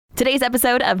Today's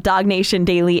episode of DawgNation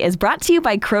Daily is brought to you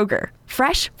by Kroger,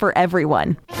 fresh for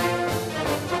everyone.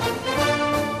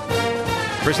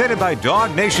 Presented by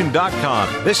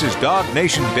DawgNation.com. This is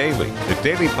DawgNation Daily, the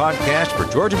daily podcast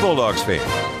for Georgia Bulldogs fans.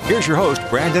 Here's your host,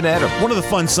 Brandon Adams. One of the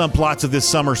fun subplots of this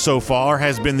summer so far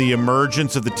has been the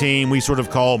emergence of the team we sort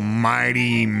of call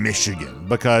Mighty Michigan,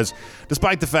 because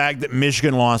despite the fact that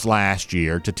Michigan lost last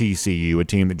year to TCU, a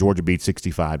team that Georgia beat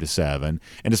 65-7,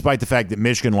 and despite the fact that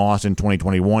Michigan lost in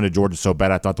 2021 to Georgia so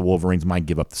bad I thought the Wolverines might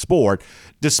give up the sport,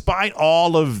 despite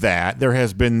all of that, there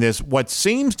has been this what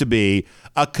seems to be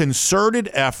a concerted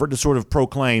effort to sort of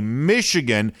proclaim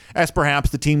Michigan as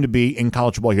perhaps the team to beat in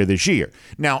college football here this year.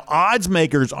 Now, odds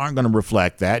makers aren't going to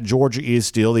reflect that. Georgia is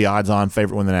still the odds-on favorite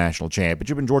to win the national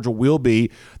championship, and Georgia will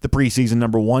be the preseason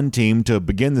 #1 team to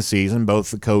begin the season.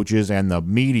 Both the coaches and the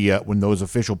media, when those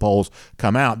official polls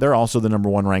come out, they're also the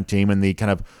 #1 ranked team in the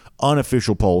kind of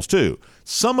unofficial polls too.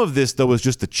 Some of this, though, is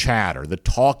just the chatter, the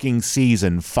talking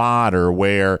season fodder,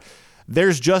 where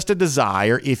there's just a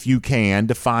desire, if you can,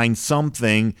 to find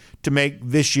something to make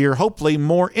this year hopefully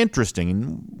more interesting.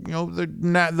 And, you know, the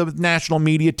national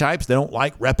media types, they don't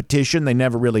like repetition. They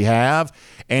never really have.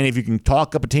 And if you can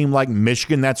talk up a team like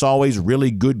Michigan, that's always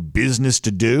really good business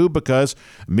to do, because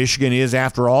Michigan is,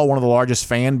 after all, one of the largest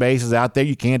fan bases out there.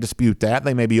 You can't dispute that.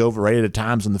 They may be overrated at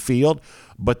times in the field,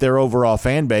 but their overall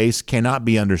fan base cannot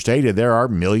be understated. There are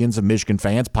millions of Michigan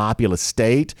fans, populous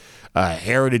state,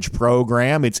 heritage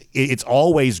program. It's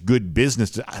always good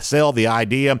business to sell the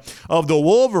idea of the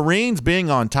Wolverines being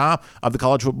on top of the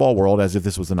college football world as if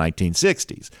this was the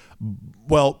 1960s.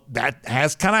 Well, that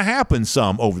has kind of happened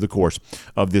some over the course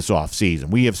of this offseason.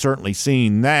 We have certainly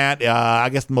seen that. I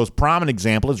guess the most prominent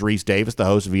example is Reese Davis, the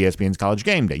host of ESPN's College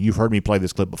Game Day. You've heard me play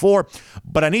this clip before,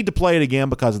 but I need to play it again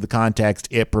because of the context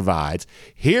it provides.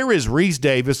 Here is Reese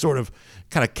Davis sort of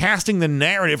kind of casting the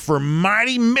narrative for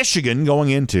Mighty Michigan going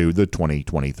into the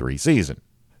 2023 season.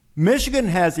 Michigan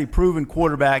has a proven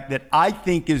quarterback that I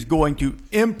think is going to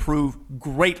improve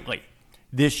greatly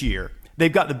this year.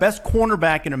 They've got the best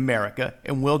cornerback in America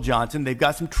in Will Johnson. They've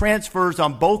got some transfers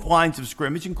on both lines of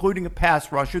scrimmage, including a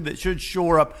pass rusher that should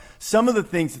shore up some of the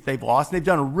things that they've lost. They've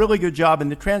done a really good job in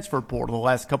the transfer portal the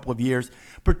last couple of years,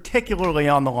 particularly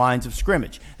on the lines of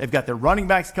scrimmage. They've got their running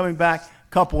backs coming back, a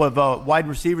couple of wide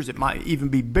receivers that might even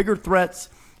be bigger threats,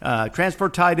 transfer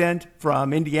tight end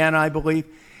from Indiana, I believe.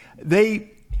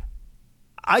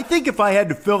 I think if I had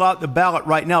to fill out the ballot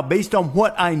right now based on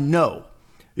what I know,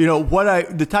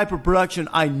 the type of production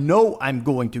I know I'm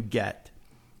going to get,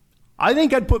 I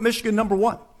think I'd put Michigan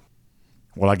 #1.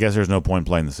 Well, I guess there's no point in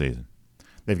playing the season.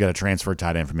 They've got a transfer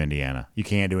tight end from Indiana. You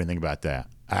can't do anything about that.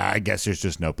 I guess there's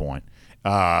just no point.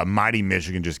 Mighty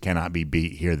Michigan just cannot be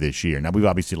beat here this year. Now, we've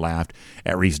obviously laughed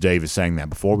at Reese Davis saying that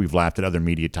before. We've laughed at other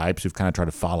media types who've kind of tried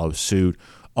to follow suit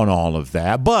on all of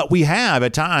that. But we have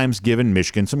at times given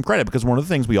Michigan some credit, because one of the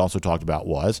things we also talked about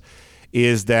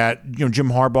is that, Jim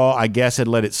Harbaugh, I guess, had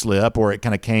let it slip, or it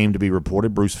kind of came to be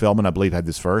reported. Bruce Feldman, I believe, had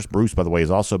this first. Bruce, by the way, has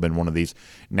also been one of these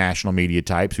national media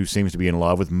types who seems to be in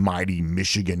love with Mighty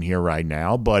Michigan here right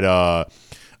now. But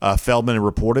Feldman had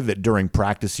reported that during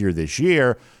practice here this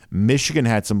year, Michigan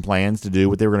had some plans to do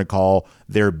what they were going to call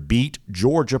their Beat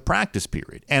Georgia practice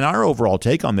period. And our overall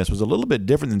take on this was a little bit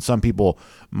different than some people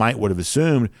might would have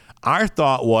assumed. Our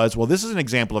thought was, well, this is an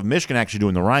example of Michigan actually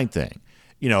doing the right thing.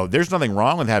 There's nothing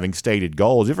wrong with having stated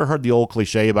goals. You ever heard the old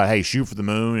cliche about, hey, shoot for the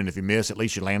moon, and if you miss, at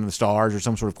least you land in the stars, or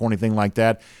some sort of corny thing like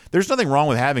that? There's nothing wrong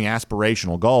with having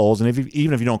aspirational goals, and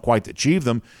even if you don't quite achieve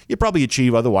them, you probably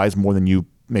achieve otherwise more than you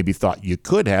maybe thought you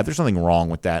could have. There's nothing wrong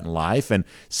with that in life. And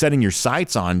setting your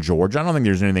sights on Georgia, I don't think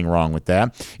there's anything wrong with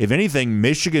that. If anything,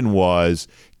 Michigan was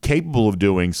capable of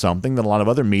doing something that a lot of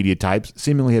other media types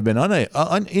seemingly have been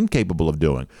incapable of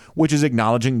doing, which is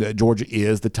acknowledging that Georgia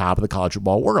is the top of the college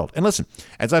football world. And listen,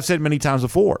 as I've said many times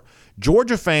before,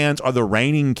 Georgia fans are the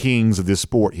reigning kings of this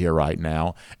sport here right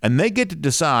now, and they get to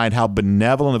decide how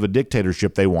benevolent of a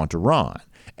dictatorship they want to run.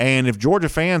 And if Georgia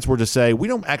fans were to say, we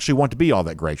don't actually want to be all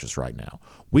that gracious right now,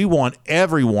 we want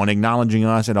everyone acknowledging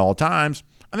us at all times,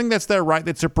 I think that's their right.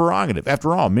 That's their prerogative.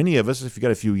 After all, many of us, if you've got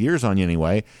a few years on you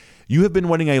anyway, you have been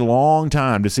waiting a long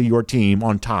time to see your team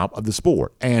on top of the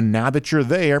sport. And now that you're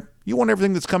there, you want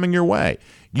everything that's coming your way.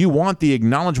 You want the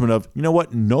acknowledgement of, you know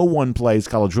what, no one plays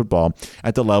college football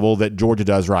at the level that Georgia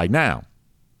does right now.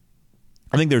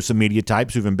 I think there's some media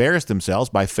types who've embarrassed themselves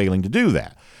by failing to do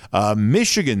that.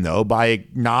 Michigan, though, by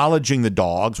acknowledging the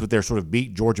Dogs with their sort of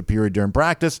beat Georgia period during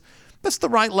practice, that's the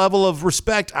right level of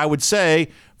respect, I would say,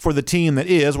 for the team that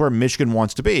is where Michigan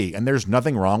wants to be. And there's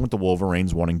nothing wrong with the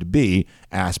Wolverines wanting to be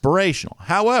aspirational.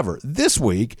 However, this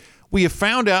week, we have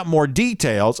found out more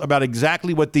details about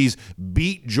exactly what these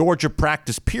beat Georgia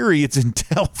practice periods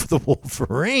entail for the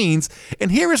Wolverines. And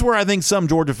here is where I think some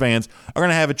Georgia fans are going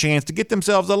to have a chance to get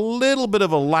themselves a little bit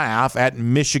of a laugh at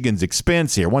Michigan's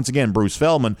expense here. Once again, Bruce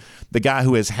Feldman, the guy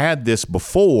who has had this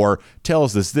before,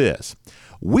 tells us this.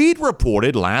 We'd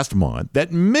reported last month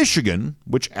that Michigan,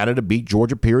 which added a beat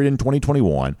Georgia period in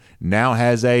 2021, now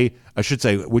has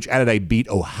which added a beat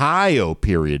Ohio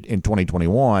period in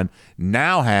 2021,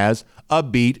 now has a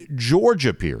beat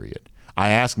Georgia period.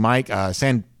 I asked Mike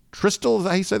Santristel, is that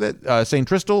how you say that?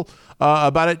 Santristel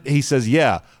about it. He says,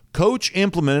 yeah, Coach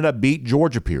implemented a beat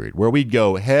Georgia period where we'd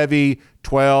go heavy,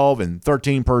 12 and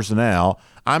 13 personnel.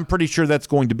 I'm pretty sure that's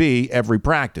going to be every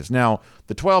practice. Now,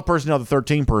 the 12 personnel, the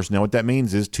 13 personnel, what that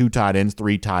means is 2 tight ends,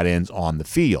 3 tight ends on the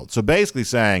field. So basically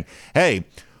saying, hey,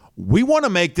 we want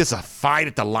to make this a fight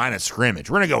at the line of scrimmage.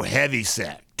 We're going to go heavy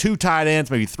set, 2 tight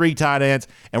ends, maybe 3 tight ends,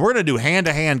 and we're going to do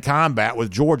hand-to-hand combat with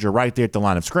Georgia right there at the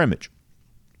line of scrimmage.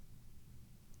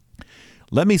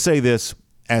 Let me say this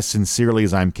as sincerely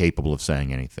as I'm capable of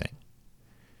saying anything.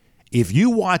 If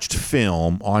you watched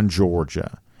film on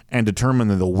Georgia and determined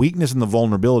that the weakness and the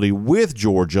vulnerability with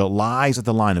Georgia lies at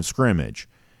the line of scrimmage,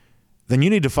 then you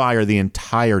need to fire the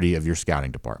entirety of your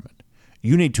scouting department.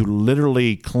 You need to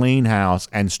literally clean house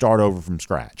and start over from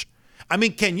scratch. I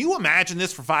mean, can you imagine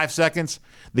this for 5 seconds?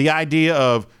 The idea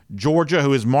of Georgia,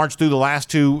 who has marched through the last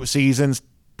 2 seasons,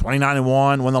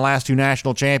 29-1, won the last 2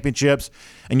 national championships,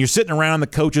 and you're sitting around the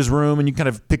coach's room, and you kind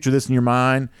of picture this in your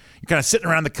mind. You're kind of sitting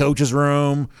around the coach's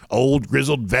room. Old,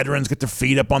 grizzled veterans get their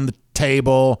feet up on the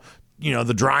table. You know,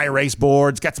 the dry erase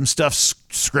board's got some stuff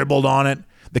scribbled on it.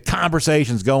 The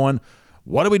conversation's going,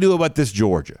 what do we do about this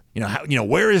Georgia?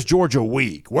 Where is Georgia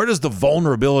weak? Where does the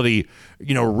vulnerability,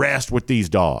 rest with these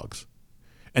dogs?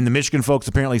 And the Michigan folks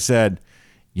apparently said,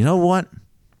 you know what?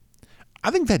 I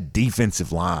think that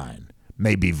defensive line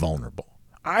may be vulnerable.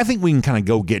 I think we can kind of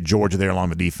go get Georgia there along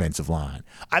the defensive line.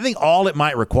 I think all it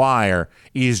might require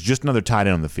is just another tight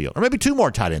end on the field, or maybe 2 more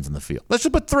tight ends in the field. Let's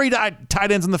just put 3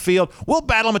 tight ends in the field. We'll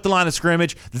battle them at the line of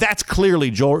scrimmage. That's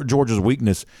clearly Georgia's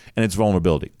weakness and its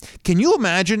vulnerability. Can you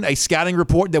imagine a scouting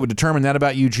report that would determine that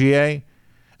about UGA?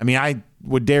 I mean, I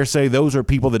would dare say those are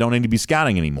people that don't need to be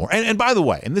scouting anymore. And by the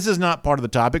way, and this is not part of the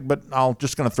topic, but I'll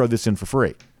just going to throw this in for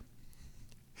free.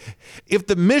 If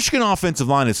the Michigan offensive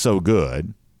line is so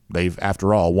good, they've,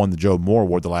 after all, won the Joe Moore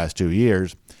Award the last 2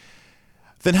 years,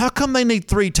 then how come they need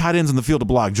 3 tight ends in the field to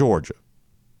block Georgia?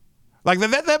 Like,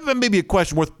 that may be a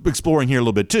question worth exploring here a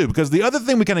little bit, too, because the other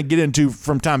thing we kind of get into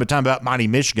from time to time about mighty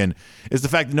Michigan is the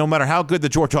fact that no matter how good the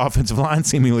Georgia offensive line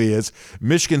seemingly is,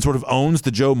 Michigan sort of owns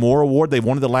the Joe Moore Award they've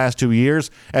won it the last 2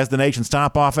 years as the nation's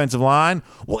top offensive line.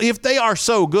 Well, if they are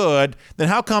so good, then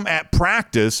how come at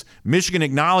practice Michigan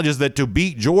acknowledges that to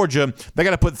beat Georgia, they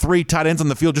got to put 3 tight ends on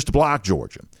the field just to block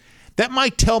Georgia? That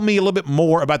might tell me a little bit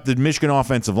more about the Michigan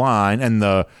offensive line and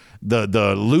the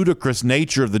ludicrous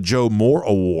nature of the Joe Moore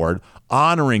Award,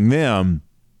 honoring them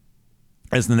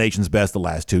as the nation's best the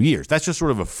last 2 years. That's just sort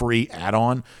of a free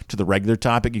add-on to the regular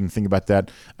topic. You can think about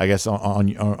that, I guess, on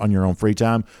your own free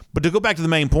time. But to go back to the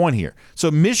main point here.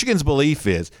 So Michigan's belief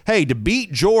is, hey, to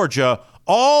beat Georgia,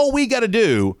 all we got to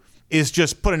do is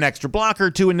just put an extra blocker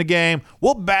or 2 in the game.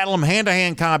 We'll battle them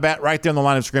hand-to-hand combat right there on the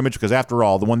line of scrimmage because, after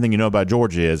all, the one thing you know about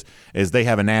Georgia is they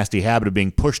have a nasty habit of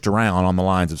being pushed around on the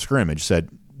lines of scrimmage, said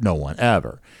no one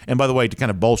ever. And by the way, to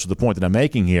kind of bolster the point that I'm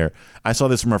making here, I saw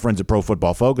this from our friends at Pro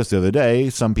Football Focus the other day.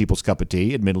 Some people's cup of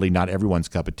tea, admittedly not everyone's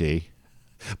cup of tea.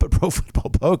 But Pro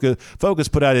Football Focus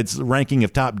put out its ranking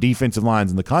of top defensive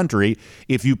lines in the country.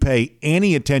 If you pay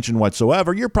any attention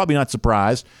whatsoever, you're probably not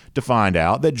surprised to find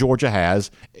out that Georgia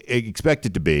has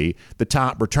expected to be the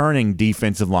top returning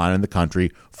defensive line in the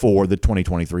country for the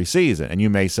 2023 season. And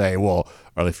you may say, well,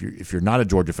 or if you're not a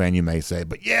Georgia fan, you may say,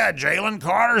 but yeah, Jalen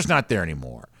Carter's not there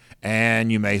anymore.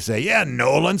 And you may say, yeah,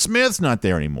 Nolan Smith's not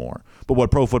there anymore. But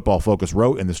what Pro Football Focus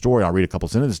wrote in the story, I'll read a couple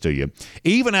sentences to you.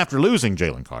 Even after losing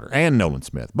Jalen Carter and Nolan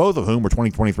Smith, both of whom were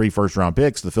 2023 first-round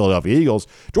picks to the Philadelphia Eagles,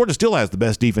 Georgia still has the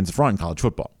best defensive front in college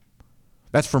football.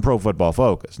 That's from Pro Football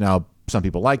Focus. Now, some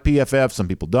people like PFF, some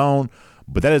people don't,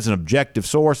 but that is an objective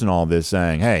source in all this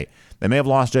saying, hey, they may have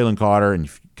lost Jalen Carter, and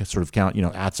you sort of count,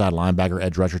 outside linebacker,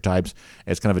 edge rusher types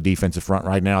as kind of a defensive front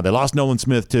right now. They lost Nolan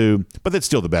Smith too, but that's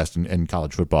still the best in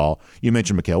college football. You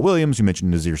mentioned Mikael Williams. You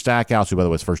mentioned Nazir Stackhouse, who, by the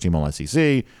way, is first team all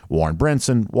SEC. Warren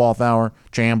Brinson, Walthour,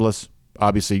 Chambliss.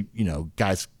 Obviously,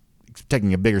 guys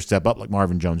taking a bigger step up like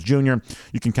Marvin Jones Jr.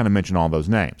 You can kind of mention all those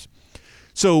names.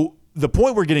 So the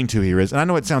point we're getting to here is, and I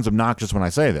know it sounds obnoxious when I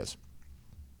say this,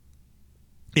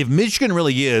 if Michigan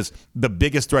really is the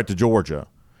biggest threat to Georgia,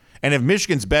 and if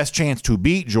Michigan's best chance to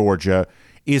beat Georgia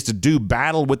is to do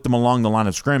battle with them along the line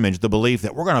of scrimmage, the belief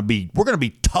that we're going to be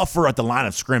tougher at the line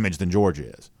of scrimmage than Georgia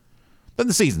is, then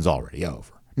the season's already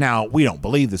over. Now, we don't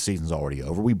believe the season's already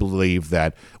over. We believe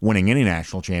that winning any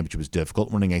national championship is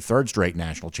difficult. Winning a third straight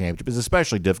national championship is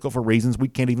especially difficult for reasons we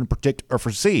can't even predict or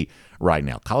foresee right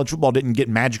now. College football didn't get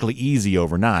magically easy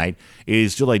overnight. It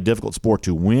is still a difficult sport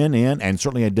to win in, and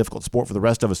certainly a difficult sport for the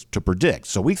rest of us to predict.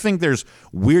 So we think there's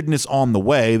weirdness on the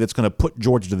way that's going to put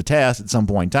Georgia to the test at some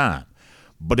point in time.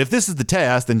 But if this is the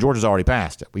test, then Georgia's already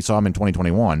passed it. We saw them in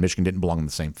 2021. Michigan didn't belong in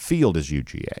the same field as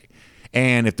UGA.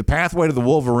 And if the pathway to the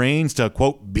Wolverines to,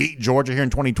 quote, beat Georgia here in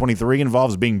 2023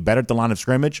 involves being better at the line of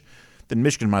scrimmage, then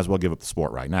Michigan might as well give up the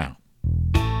sport right now.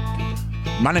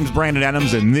 My name is Brandon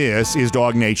Adams, and this is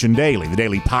DawgNation Daily, the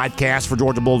daily podcast for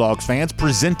Georgia Bulldogs fans,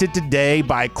 presented today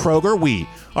by Kroger. We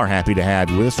are happy to have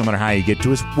you with us, no matter how you get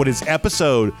to us. What is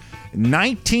episode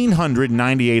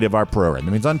 1998 of our program?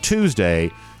 That means on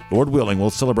Tuesday, Lord willing,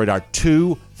 we'll celebrate our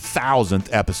 2,000th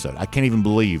episode. I can't even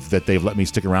believe that they've let me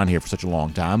stick around here for such a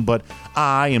long time, but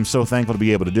I am so thankful to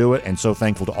be able to do it, and so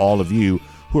thankful to all of you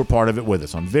who are part of it with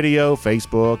us on video,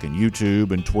 Facebook, and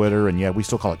YouTube, and Twitter, and yeah, we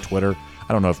still call it Twitter.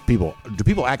 I don't know if do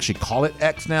people actually call it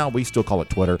X now? We still call it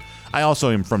Twitter. I also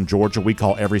am from Georgia. We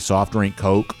call every soft drink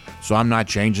Coke, so I'm not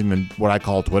changing what I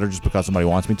call Twitter just because somebody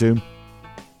wants me to.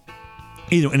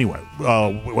 Anyway,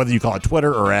 whether you call it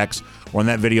Twitter or X, or on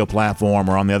that video platform,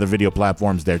 or on the other video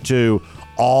platforms there too,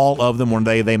 all of them, one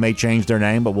day they may change their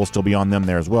name, but we'll still be on them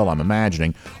there as well, I'm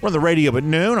imagining. We're on the radio at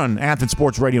noon on Athens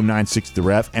Sports Radio 960 The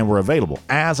Ref, and we're available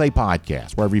as a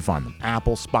podcast wherever you find them.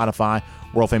 Apple, Spotify,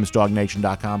 worldfamous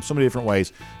DawgNation.com. So many different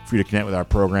ways for you to connect with our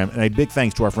program. And a big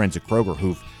thanks to our friends at Kroger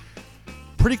who've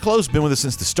pretty close been with us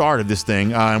since the start of this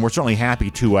thing, and we're certainly happy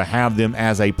to have them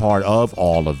as a part of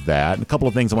all of that. And a couple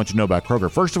of things I want you to know about Kroger.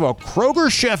 First of all,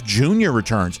 Kroger Chef Jr.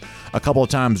 returns a couple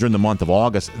of times during the month of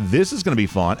August. This is going to be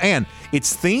fun, and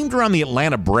it's themed around the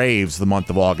Atlanta Braves the month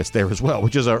of August there as well,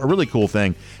 which is a really cool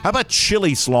thing. How about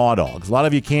chili slaw dogs? A lot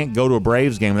of you can't go to a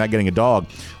Braves game without getting a dog.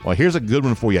 Well, here's a good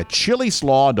one for you. Chili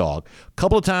slaw dog. A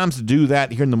couple of times to do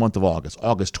that here in the month of August.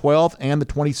 August 12th and the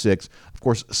 26th. Of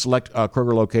course, select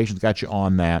Kroger locations got you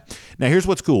on that. Now, here's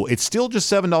what's cool. It's still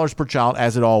just $7 per child,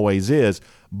 as it always is,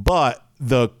 but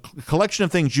the collection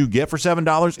of things you get for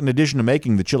 $7, in addition to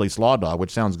making the chili slaw dog,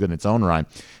 which sounds good in its own right,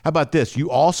 how about this?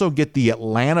 You also get the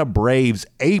Atlanta Braves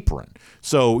apron.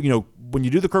 So, when you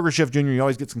do the Kroger Chef Jr., you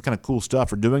always get some kind of cool stuff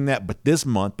for doing that. But this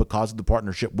month, because of the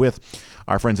partnership with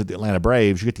our friends at the Atlanta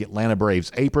Braves, you get the Atlanta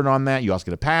Braves apron on that. You also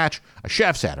get a patch, a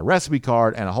chef's hat, a recipe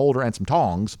card, and a holder, and some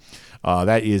tongs.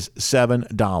 That is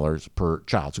 $7 per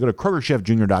child. So go to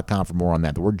KrogerChefJr.com for more on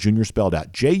that. The word junior spelled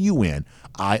out, Junior,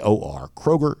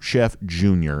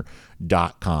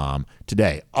 KrogerChefJr.com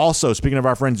today. Also, speaking of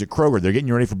our friends at Kroger, they're getting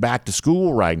you ready for back to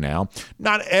school right now.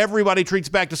 Not everybody treats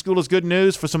back to school as good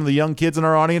news. For some of the young kids in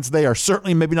our audience, they are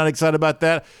certainly maybe not excited about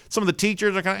that. Some of the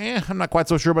teachers are kind of, I'm not quite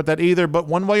so sure about that either. But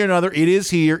one way or another, it is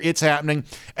here. It's happening.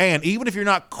 And even if you're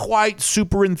not quite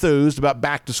super enthused about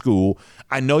back to school,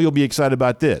 I know you'll be excited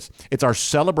about this. It's our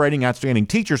Celebrating Outstanding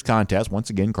Teachers contest, once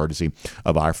again, courtesy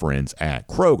of our friends at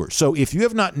Kroger. So if you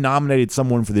have not nominated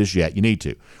someone for this yet, you need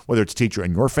to. Whether it's a teacher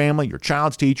in your family, your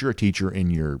child's teacher, a teacher in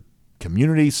your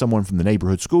community, someone from the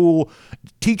neighborhood school,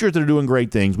 teachers that are doing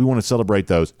great things, we want to celebrate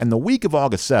those. And the week of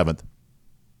August 7th,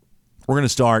 we're going to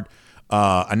start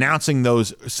announcing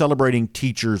those Celebrating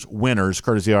Teachers winners,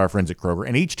 courtesy of our friends at Kroger.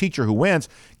 And each teacher who wins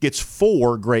gets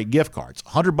 4 great gift cards.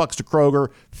 $100 to Kroger,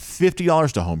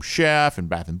 $50 to Home Chef and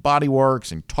Bath & Body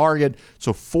Works and Target.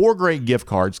 So 4 great gift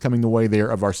cards coming the way there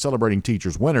of our Celebrating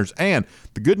Teachers winners. And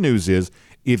the good news is,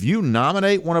 if you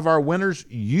nominate one of our winners,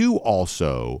 you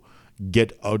also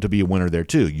get to be a winner there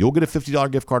too. You'll get a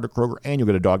 $50 gift card to Kroger, and you'll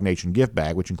get a DawgNation gift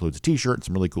bag, which includes a t-shirt and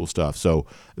some really cool stuff. So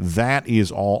that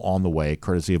is all on the way,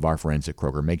 courtesy of our friends at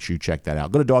Kroger. Make sure you check that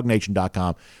out. Go to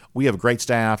DawgNation.com. We have a great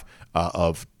staff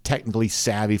of technically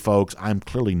savvy folks. I'm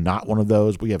clearly not one of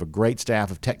those. We have a great staff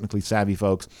of technically savvy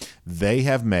folks. They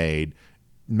have made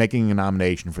making a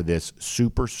nomination for this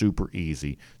super, super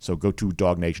easy. So go to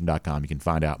DawgNation.com. You can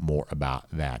find out more about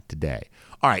that today.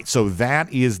 All right, so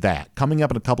that is that. Coming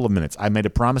up in a couple of minutes, I made a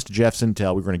promise to Jeff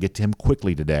Sentell. We're going to get to him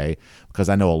quickly today because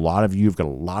I know a lot of you have got a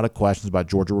lot of questions about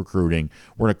Georgia recruiting.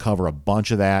 We're going to cover a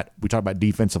bunch of that. We talk about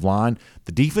defensive line.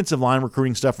 The defensive line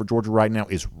recruiting stuff for Georgia right now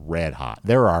is red hot.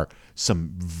 There are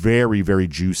some very, very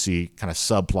juicy kind of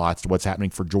subplots to what's happening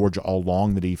for Georgia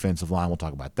along the defensive line. We'll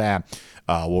talk about that.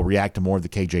 We'll react to more of the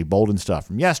KJ Bolden stuff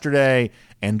from yesterday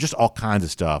and just all kinds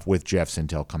of stuff with Jeff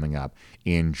Sentell coming up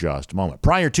in just a moment.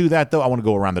 Prior to that, though, I want to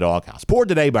go around the doghouse. Poured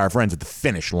today by our friends at the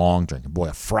Finish Long Drink. Boy,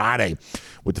 a Friday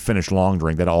with the Finish Long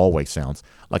Drink, that always sounds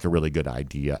like a really good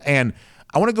idea. And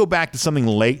I want to go back to something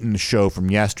late in the show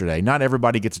from yesterday. Not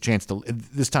everybody gets a chance to,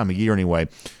 this time of year anyway.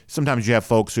 Sometimes you have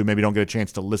folks who maybe don't get a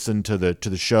chance to listen to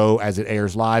the show as it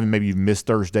airs live, and maybe you've missed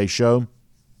Thursday's show.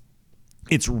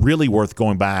 It's really worth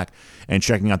going back and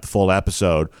checking out the full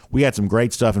episode. We had some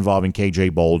great stuff involving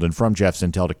KJ Bolden from Jeff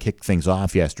Sentell to kick things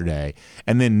off yesterday.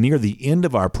 And then near the end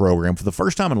of our program, for the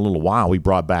first time in a little while, we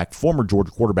brought back former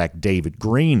Georgia quarterback David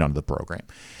Green onto the program.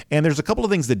 And there's a couple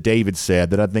of things that David said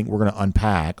that I think we're going to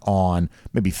unpack on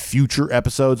maybe future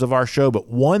episodes of our show. But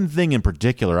one thing in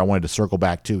particular I wanted to circle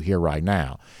back to here right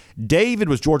now. David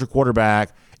was Georgia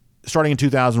quarterback starting in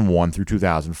 2001 through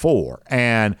 2004.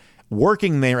 And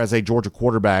working there as a Georgia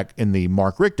quarterback in the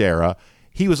Mark Richt era,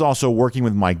 he was also working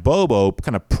with Mike Bobo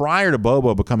kind of prior to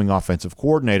Bobo becoming offensive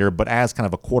coordinator, but as kind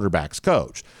of a quarterback's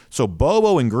coach. So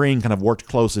Bobo and Green kind of worked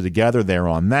closely together there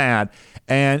on that.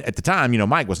 And at the time,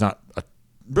 Mike was not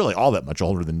really all that much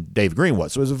older than Dave Green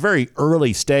was. So it was a very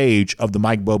early stage of the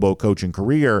Mike Bobo coaching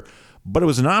career. But it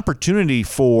was an opportunity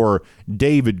for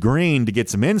David Green to get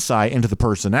some insight into the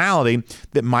personality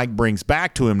that Mike brings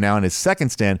back to him now in his second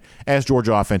stint as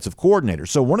Georgia offensive coordinator.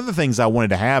 So one of the things I wanted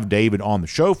to have David on the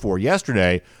show for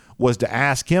yesterday was to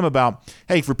ask him about,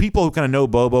 hey, for people who kind of know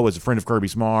Bobo as a friend of Kirby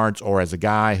Smart's or as a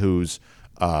guy who's,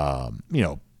 kind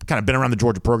of been around the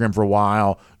Georgia program for a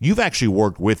while, you've actually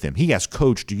worked with him. He has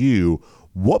coached you.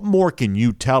 What more can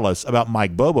you tell us about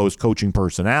Mike Bobo's coaching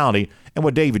personality and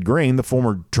what David Green, the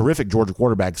former terrific Georgia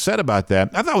quarterback, said about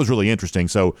that? I thought it was really interesting.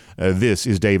 So this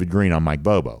is David Green on Mike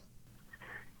Bobo.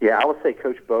 Yeah, I would say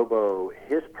Coach Bobo,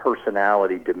 his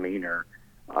personality, demeanor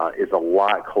is a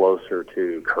lot closer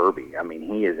to Kirby. I mean,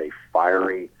 he is a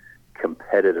fiery,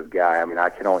 competitive guy. I mean, I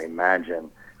can only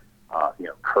imagine,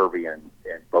 Kirby and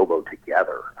Bobo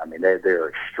together. I mean, they're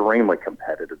extremely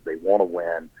competitive. They want to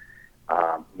win.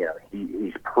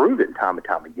 He's proven time and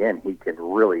time again he can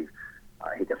really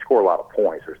he can score a lot of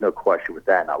points. There's no question with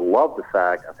that. And I love the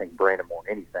fact, I think Brandon more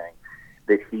than anything,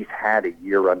 that he's had a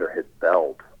year under his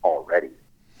belt already.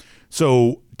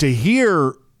 So to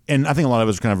hear, and I think a lot of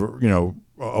us are kind of,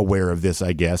 aware of this,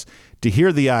 I guess, to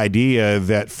hear the idea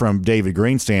that from David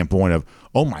Green's standpoint of,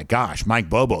 oh my gosh, Mike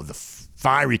Bobo, the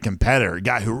fiery competitor, a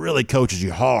guy who really coaches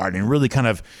you hard and really kind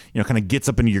of gets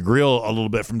up into your grill a little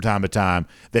bit from time to time,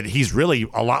 that he's really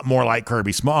a lot more like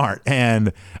Kirby Smart.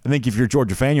 And I think if you're a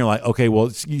Georgia fan, you're like, okay,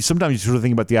 well, sometimes you sort of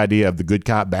think about the idea of the good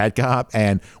cop, bad cop,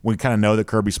 and we kind of know that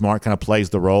Kirby Smart kind of plays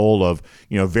the role of,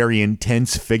 very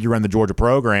intense figure in the Georgia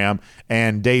program.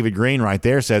 And David Green right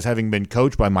there says, having been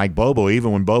coached by Mike Bobo,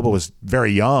 even when Bobo was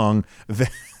very young,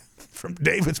 from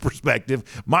David's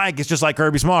perspective, Mike is just like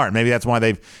Kirby Smart. Maybe that's why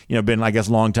they've, been, I guess,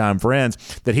 longtime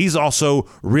friends, that he's also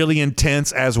really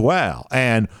intense as well.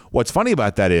 And what's funny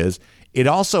about that is it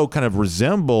also kind of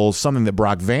resembles something that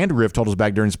Brock Vandagriff told us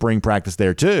back during spring practice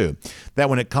there too, that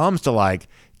when it comes to like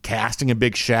casting a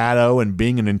big shadow and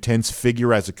being an intense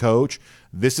figure as a coach,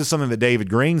 this is something that David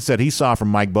Green said he saw from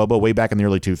Mike Bobo way back in the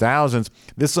early 2000s.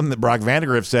 This is something that Brock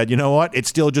Vandagriff said, you know what, it's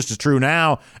still just as true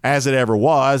now as it ever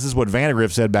was. This is what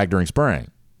Vandagriff said back during spring.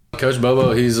 Coach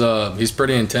Bobo, he's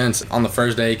pretty intense. On the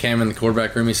first day he came in the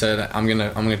quarterback room, he said, I'm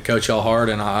gonna coach y'all hard,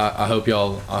 and I hope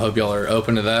y'all are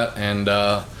open to that. And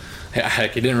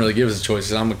heck, he didn't really give us a choice.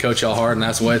 He said, I'm gonna coach y'all hard, and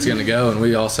that's the way it's gonna go. And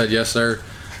we all said yes, sir.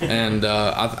 And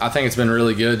I think it's been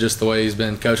really good, just the way he's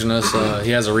been coaching us.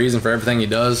 He has a reason for everything he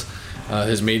does.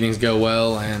 His meetings go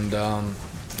well, and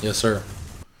yes, sir.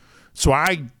 So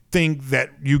I think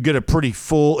that you get a pretty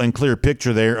full and clear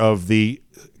picture there of the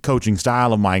coaching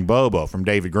style of Mike Bobo, from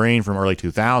David Green from early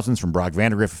 2000s, from Brock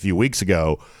Vandagriff a few weeks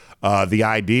ago. The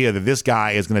idea that this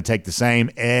guy is going to take the same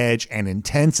edge and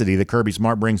intensity that Kirby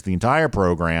Smart brings to the entire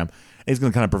program, is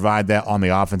going to kind of provide that on the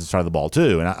offensive side of the ball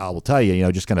too. And I will tell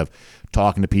you, just kind of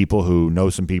talking to people who know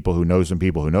some people who know some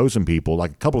people who know some people,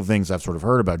 like a couple of things I've sort of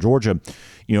heard about Georgia,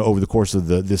 over the course of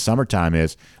this summertime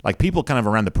is like people kind of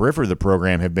around the periphery of the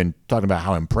program have been talking about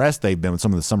how impressed they've been with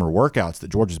some of the summer workouts that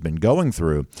Georgia's been going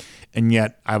through. And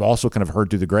yet I've also kind of heard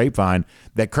through the grapevine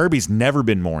that Kirby's never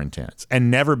been more intense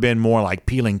and never been more like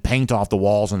peeling paint off the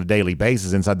walls on a daily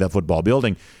basis inside that football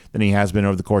building than he has been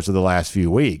over the course of the last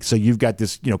few weeks. So you've got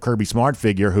this, Kirby Smart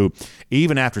figure who,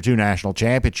 even after 2 national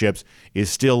championships, is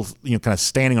still, kind of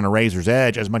standing on a razor's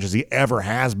edge as much as he ever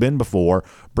has been before,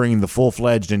 bringing the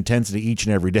full-fledged intensity each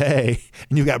and every day.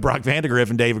 And you've got Brock Vandagriff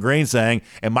and David Green saying,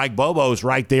 and Mike Bobo's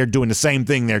right there doing the same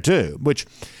thing there too, which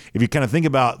if you kind of think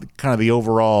about kind of the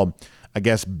overall, I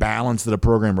guess, balance that a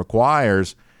program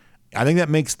requires, I think that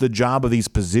makes the job of these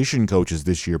position coaches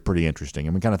this year pretty interesting.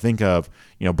 And we kind of think of,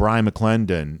 Brian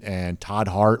McClendon and Todd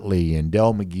Hartley and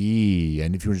Del McGee,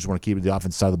 and if you just want to keep it the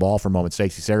offensive side of the ball for a moment,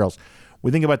 Stacey Searles.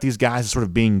 We think about these guys as sort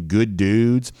of being good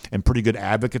dudes and pretty good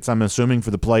advocates, I'm assuming,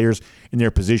 for the players in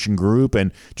their position group.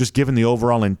 And just given the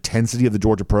overall intensity of the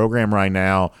Georgia program right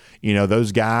now,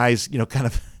 those guys, kind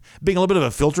of being a little bit of a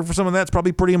filter for some of that's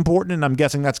probably pretty important, and I'm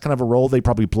guessing that's kind of a role they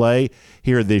probably play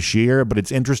here this year. But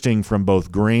it's interesting from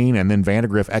both Green and then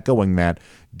Vandegrift echoing that,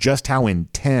 just how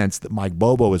intense that Mike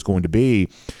Bobo is going to be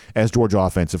as Georgia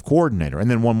offensive coordinator.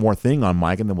 And then one more thing on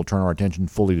Mike, and then we'll turn our attention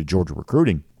fully to Georgia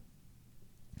recruiting.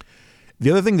 The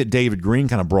other thing that David Green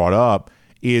kind of brought up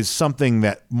is something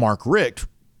that Mark Richt,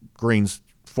 Green's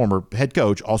former head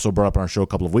coach, also brought up on our show a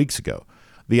couple of weeks ago.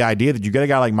 The idea that you get a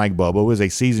guy like Mike Bobo, who is a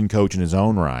seasoned coach in his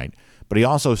own right, but he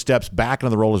also steps back into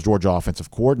the role as Georgia offensive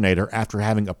coordinator after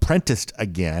having apprenticed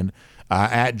again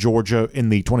at Georgia in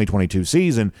the 2022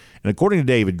 season. And according to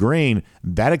David Green,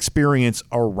 that experience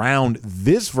around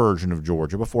this version of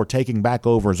Georgia before taking back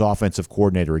over as offensive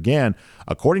coordinator again,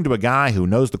 according to a guy who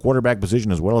knows the quarterback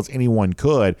position as well as anyone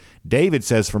could, David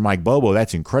says for Mike Bobo,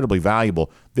 that's incredibly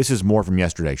valuable. This is more from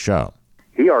yesterday's show.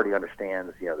 He already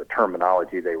understands, the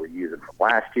terminology they were using from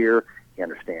last year. He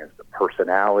understands the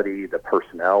personality, the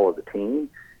personnel of the team.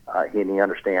 He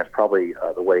understands probably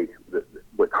the way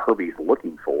what Kirby's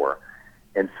looking for.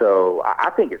 And so I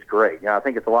think it's great. I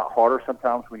think it's a lot harder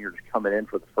sometimes when you're just coming in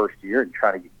for the first year and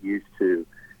trying to get used to,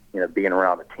 being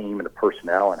around the team and the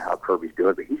personnel and how Kirby's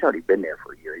doing. But he's already been there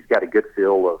for a year. He's got a good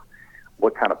feel of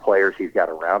what kind of players he's got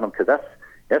around him, because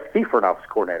that's key for an offensive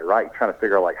coordinator, right? You're trying to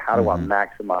figure out, how do I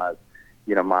maximize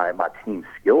my team's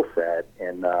skill set,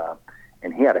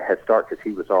 and he had a head start because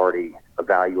he was already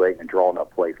evaluating and drawing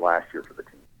up plays last year for the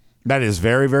team. That is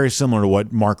very, very similar to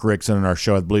what Mark Richt said on our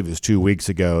show, I believe it was 2 weeks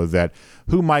ago, that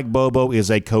who Mike Bobo is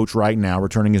a coach right now,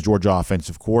 returning as Georgia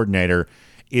offensive coordinator,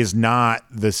 is not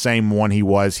the same one he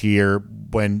was here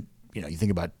when, you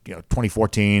think about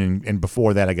 2014 and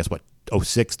before that, I guess,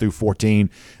 06 through 14,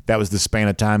 that was the span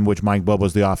of time in which Mike Bobo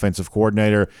was the offensive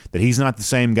coordinator, that he's not the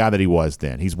same guy that he was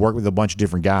then. He's worked with a bunch of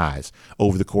different guys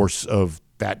over the course of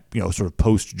that, sort of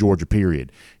post-Georgia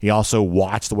period. He also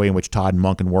watched the way in which Todd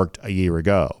Monken worked a year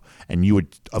ago. And you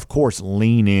would, of course,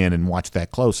 lean in and watch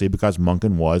that closely because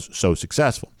Monken was so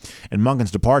successful. And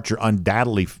Monken's departure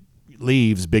undoubtedly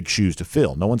leaves big shoes to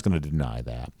fill. No one's going to deny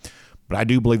that. But I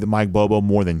do believe that Mike Bobo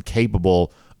more than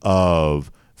capable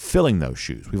of filling those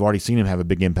shoes. We've already seen him have a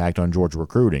big impact on Georgia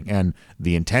recruiting. And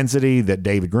the intensity that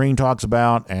David Green talks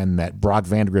about and that Brock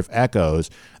Vandegrift echoes,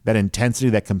 that intensity,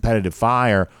 that competitive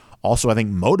fire, also I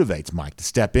think motivates Mike to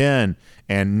step in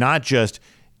and not just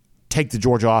take the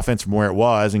Georgia offense from where it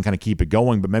was and kind of keep it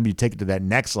going, but maybe take it to that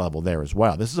next level there as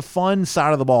well. This is a fun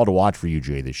side of the ball to watch for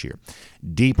UGA this year.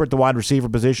 Deeper at the wide receiver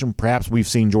position, perhaps we've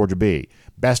seen Georgia be.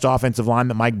 Best offensive line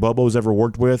that Mike Bobo's ever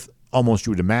worked with, almost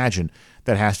you would imagine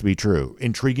that has to be true.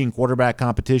 Intriguing quarterback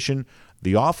competition.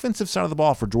 The offensive side of the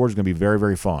ball for Georgia is going to be very,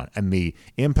 very fun. And the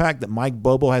impact that Mike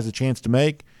Bobo has a chance to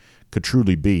make could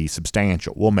truly be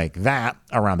substantial. We'll make that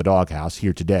around the doghouse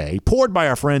here today, poured by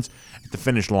our friends at the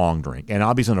Finished Long Drink. And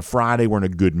obviously on a Friday, we're in a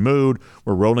good mood.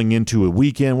 We're rolling into a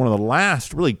weekend, one of the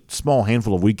last really small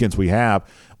handful of weekends we have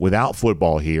without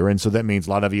football here. And so that means a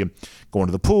lot of you going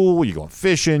to the pool, you're going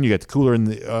fishing, you got the cooler in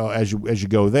the, as you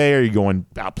go there, you're going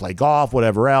out play golf,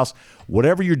 whatever else.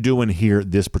 Whatever you're doing here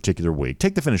this particular week,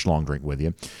 take the Finished Long Drink with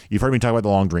you. You've heard me talk about the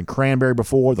Long Drink Cranberry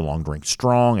before, the Long Drink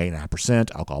Strong,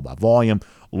 8.5% alcohol by volume,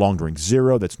 Long Drink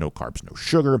Zero, that's no carbs, no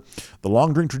sugar. The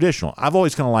Long Drink Traditional, I've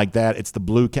always kind of liked that. It's the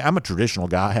blue can. I'm a traditional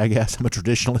guy, I guess. I'm a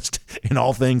traditionalist in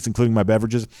all things, including my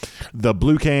beverages. The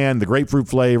blue can, the grapefruit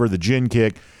flavor, the gin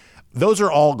kick, those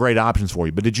are all great options for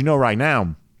you. But did you know right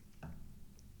now,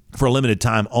 for a limited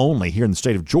time only here in the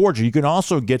state of Georgia, you can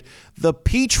also get the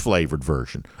peach-flavored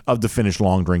version of the Finished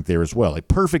Long Drink there as well. A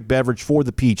perfect beverage for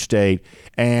the peach state,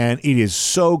 and it is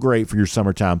so great for your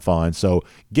summertime fun. So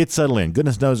get settled in.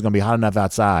 Goodness knows it's going to be hot enough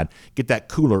outside. Get that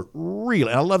cooler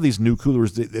really. And I love these new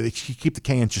coolers that keep the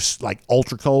cans just like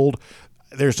ultra cold.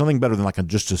 There's something better than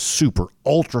just a super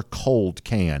ultra cold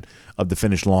can of the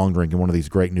Finished Long Drink in one of these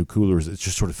great new coolers. It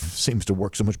just sort of seems to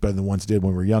work so much better than ones did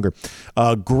when we were younger.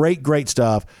 Great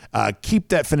stuff. Keep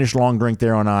that Finished Long Drink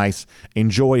there on ice.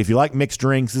 Enjoy. If you like mixed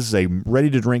drinks, this is a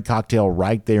ready-to-drink cocktail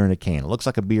right there in a can. It looks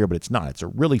like a beer, but it's not. It's a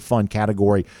really fun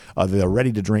category of the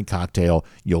ready-to-drink cocktail.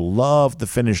 You'll love the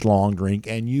Finished Long Drink,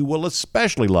 and you will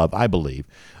especially love, I believe,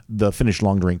 the Finished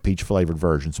Long Drink peach-flavored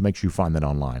version. So make sure you find that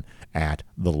online at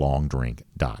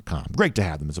thelongdrink.com. Great to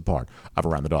have them as a part of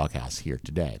Around the Doghouse here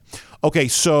today. Okay,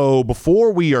 so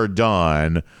before we are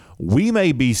done, we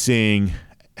may be seeing,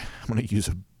 I'm going to use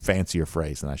a fancier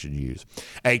phrase than I should use.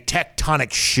 A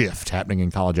tectonic shift happening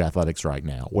in college athletics right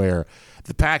now where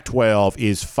the Pac-12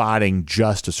 is fighting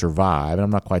just to survive, and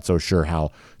I'm not quite so sure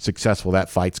how successful that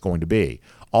fight's going to be.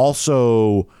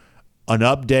 Also, an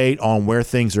update on where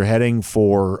things are heading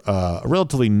for a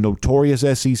relatively notorious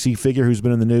SEC figure who's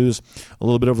been in the news a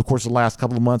little bit over the course of the last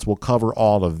couple of months. We'll cover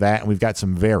all of that, and we've got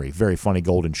some very, very funny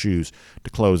golden shoes to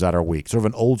close out our week. Sort of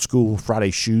an old school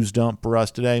Friday shoes dump for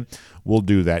us today. We'll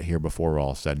do that here before we're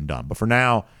all said and done. But for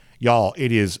now, y'all,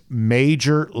 it is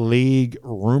major league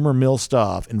rumor mill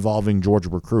stuff involving Georgia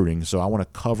recruiting, so I want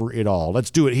to cover it all. Let's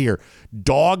do it here.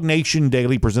 DawgNation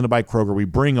Daily, presented by Kroger. We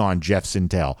bring on Jeff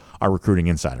Sentell, our recruiting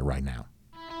insider, right now.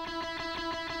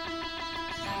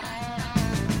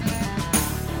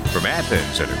 From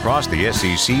Athens and across the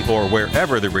SEC or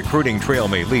wherever the recruiting trail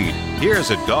may lead, here's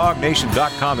a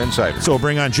DawgNation.com insider. So we'll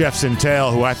bring on Jeff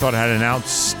Sentell, who I thought had an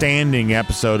outstanding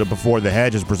episode of Before the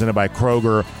Hedges presented by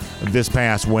Kroger this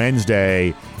past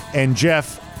Wednesday. And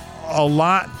Jeff, a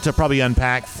lot to probably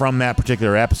unpack from that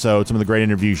particular episode, some of the great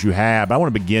interviews you had. But I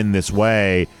want to begin this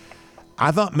way.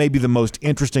 I thought maybe the most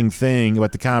interesting thing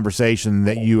about the conversation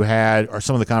that you had, or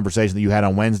some of the conversation that you had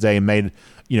on Wednesday and made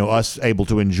us able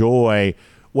to enjoy,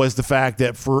 was the fact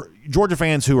that for Georgia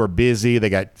fans who are busy, they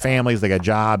got families, they got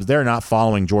jobs, they're not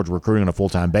following Georgia recruiting on a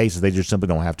full-time basis. They just simply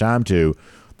don't have time to.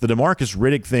 The DeMarcus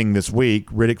Riddick thing this week,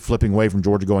 Riddick flipping away from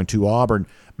Georgia going to Auburn,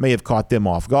 may have caught them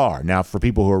off guard. Now, for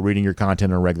people who are reading your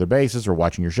content on a regular basis or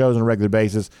watching your shows on a regular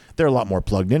basis, they're a lot more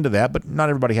plugged into that, but not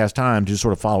everybody has time to just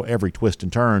sort of follow every twist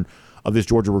and turn of this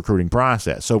Georgia recruiting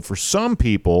process. So for some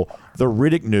people, the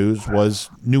Riddick news was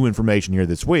new information here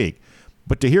this week.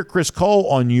 But to hear Chris Cole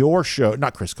on your show,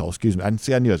 not Chris Cole, excuse me. I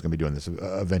knew I was going to be doing this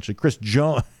eventually. Chris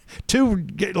Jones, two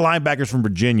linebackers from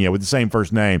Virginia with the same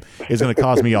first name is going to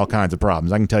cause me all kinds of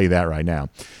problems. I can tell you that right now.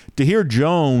 To hear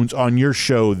Jones on your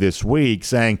show this week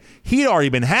saying he'd already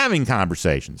been having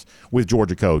conversations with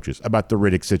Georgia coaches about the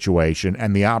Riddick situation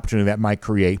and the opportunity that might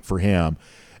create for him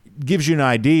gives you an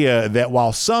idea that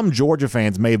while some Georgia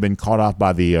fans may have been caught off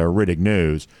by the Riddick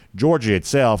news, Georgia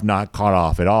itself not caught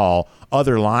off at all.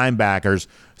 Other linebackers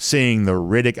seeing the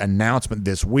Riddick announcement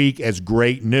this week as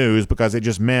great news because it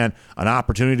just meant an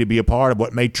opportunity to be a part of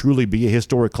what may truly be a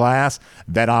historic class.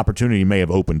 That opportunity may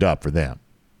have opened up for them.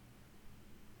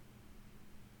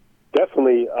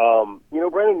 Definitely.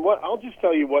 Brandon, I'll just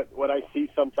tell you what I see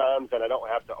sometimes, and I don't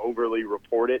have to overly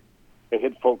report it and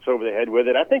hit folks over the head with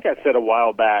it. I think I said a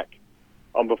while back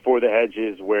on Before the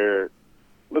Hedges where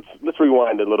let's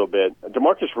rewind a little bit.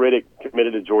 DeMarcus Riddick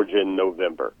committed to Georgia in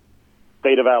November.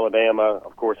 State of Alabama,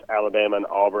 of course, Alabama and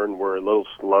Auburn were a little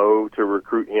slow to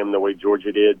recruit him the way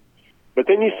Georgia did. But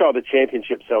then you saw the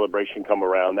championship celebration come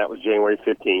around. That was January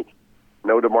 15th.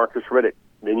 No DeMarcus Riddick.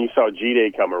 Then you saw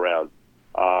G-Day come around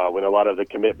when a lot of the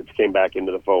commitments came back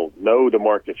into the fold. No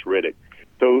DeMarcus Riddick.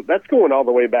 So that's going all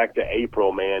the way back to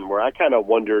April, man, where I kind of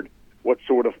wondered what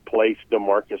sort of place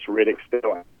DeMarcus Riddick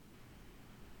still had.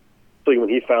 When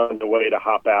he found a way to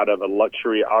hop out of a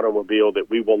luxury automobile that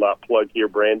we will not plug here,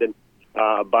 Brandon,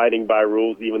 abiding by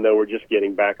rules, even though we're just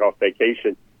getting back off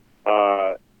vacation,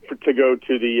 to go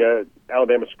to the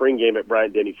Alabama spring game at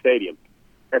Bryant-Denny Stadium.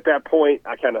 At that point,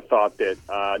 I kind of thought that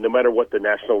no matter what the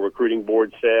National Recruiting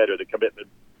Board said or the commitment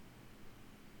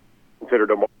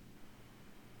considered a.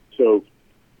 So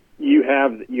you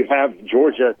have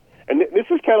Georgia, and this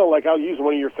is kind of like, I'll use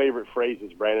one of your favorite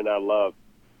phrases, Brandon, I love.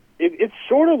 It's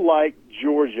sort of like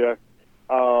Georgia,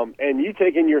 and you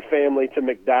taking your family to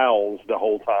McDowell's the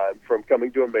whole time from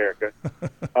coming to America,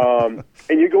 and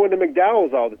you're going to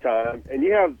McDowell's all the time, and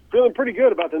you have feeling pretty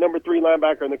good about the number 3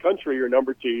 linebacker in the country or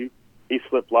number 2. He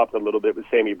flip-flopped a little bit with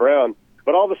Sammy Brown.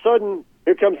 But all of a sudden,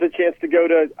 here comes the chance to go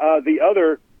to the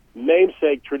other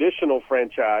namesake traditional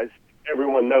franchise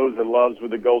everyone knows and loves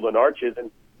with the Golden Arches.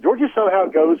 And Georgia somehow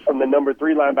goes from the number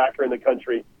 3 linebacker in the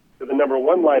country to the number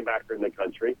 1 linebacker in the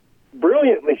country.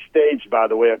 Brilliantly staged, by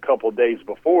the way, a couple days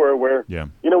before where,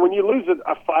 when you lose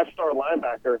a 5-star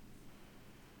linebacker,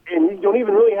 and you don't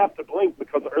even really have to blink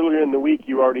because earlier in the week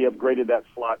you already upgraded that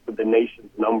slot to the nation's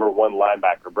number 1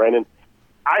 linebacker. Brandon,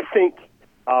 I think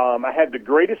I had the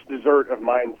greatest dessert of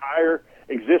my entire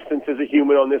existence as a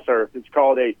human on this earth. It's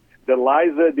called a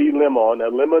Delisa di Limon, a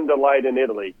lemon delight in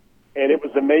Italy. And it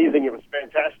was amazing. It was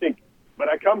fantastic. But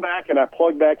I come back and I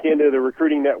plug back into the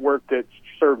recruiting network that's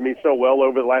served me so well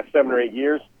over the last 7 or 8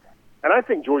 years. And I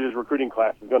think Georgia's recruiting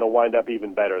class is going to wind up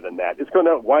even better than that. It's going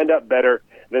to wind up better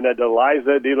than a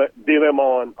Delisa di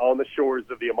Limon on the shores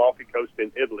of the Amalfi Coast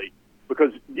in Italy,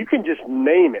 because you can just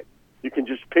name it. You can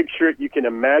just picture it. You can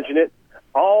imagine it.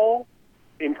 All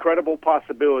incredible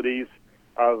possibilities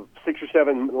 6 or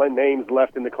 7 names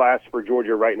left in the class for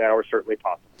Georgia right now are certainly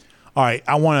possible. All right,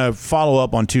 I want to follow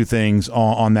up on two things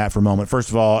on that for a moment. First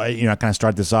of all, I kind of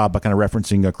start this off by kind of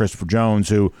referencing Christopher Jones,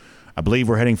 who I believe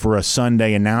we're heading for a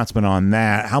Sunday announcement on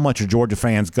that. How much are Georgia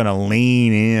fans going to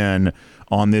lean in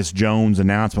on this Jones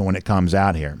announcement when it comes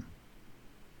out here?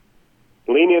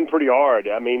 Lean in pretty hard.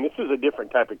 I mean, this is a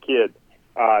different type of kid.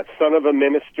 Son of a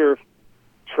minister.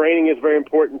 Training is very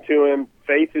important to him.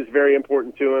 Faith is very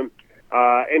important to him.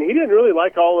 And he didn't really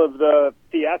like all of the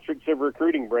theatrics of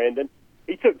recruiting, Brandon.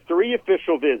 He took 3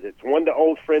 official visits, one to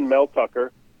old friend Mel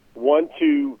Tucker, one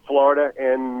to Florida,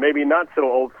 and maybe not so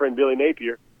old friend Billy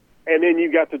Napier. And then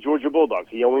you got the Georgia Bulldogs.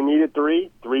 He only needed 3.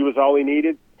 3 was all he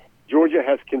needed. Georgia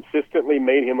has consistently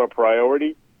made him a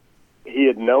priority. He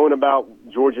had known about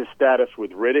Georgia's status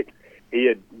with Riddick. He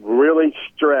had really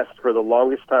stressed for the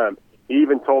longest time. He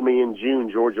even told me in June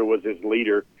Georgia was his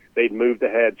leader. They'd moved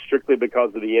ahead strictly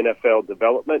because of the NFL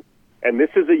development. And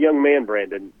this is a young man,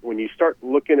 Brandon. When you start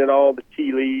looking at all the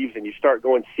tea leaves and you start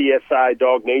going CSI,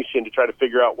 DawgNation to try to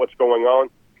figure out what's going on,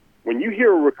 when you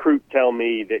hear a recruit tell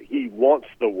me that he wants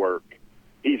the work,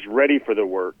 he's ready for the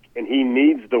work, and he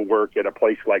needs the work at a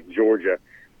place like Georgia,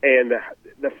 and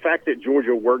the fact that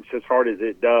Georgia works as hard as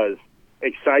it does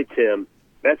excites him,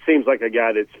 that seems like a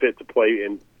guy that's fit to play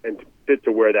and fit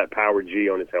to wear that Power G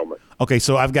on his helmet. Okay,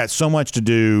 so I've got so much to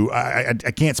do. I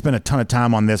can't spend a ton of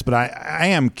time on this, but I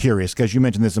am curious because you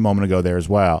mentioned this a moment ago there as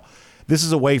well. This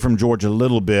is away from Georgia a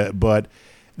little bit, but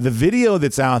the video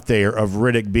that's out there of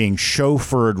Riddick being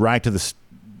chauffeured right to the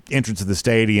entrance of the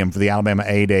stadium for the Alabama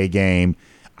A-Day game,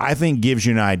 I think gives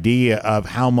you an idea of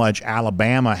how much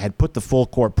Alabama had put the full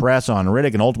court press on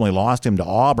Riddick and ultimately lost him to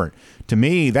Auburn. To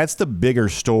me, that's the bigger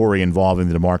story involving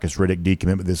the DeMarcus Riddick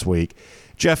decommitment this week.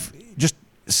 Jeff, just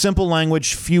simple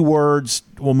language, few words,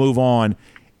 we'll move on.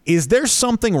 Is there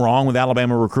something wrong with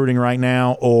Alabama recruiting right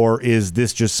now, or is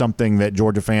this just something that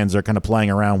Georgia fans are kind of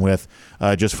playing around with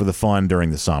just for the fun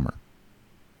during the summer?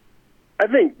 I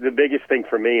think the biggest thing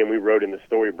for me, and we wrote in the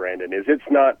story, Brandon, is it's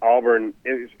not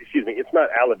it's not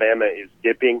Alabama is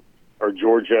dipping or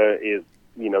Georgia is,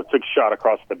 took a shot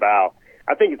across the bow.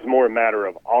 I think it's more a matter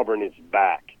of Auburn is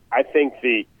back. I think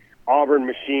the Auburn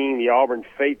machine, the Auburn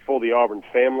faithful, the Auburn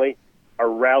family are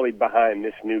rallied behind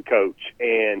this new coach.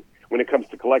 And when it comes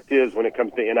to collectives, when it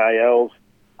comes to NILs,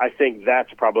 I think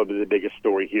that's probably the biggest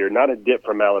story here. Not a dip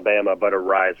from Alabama, but a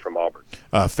rise from Auburn.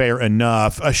 Fair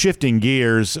enough. Shifting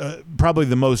gears, probably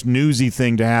the most newsy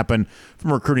thing to happen from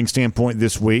a recruiting standpoint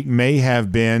this week may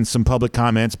have been some public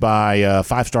comments by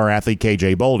five-star athlete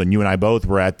KJ Bolden. You and I both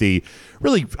were at the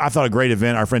really, I thought, a great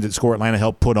event our friends at Score Atlanta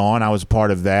helped put on. I was a part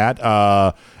of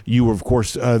that. You were, of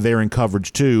course, there in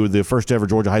coverage, too. The first ever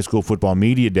Georgia High School Football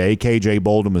Media Day. KJ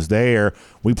Bolden was there.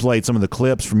 We played some of the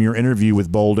clips from your interview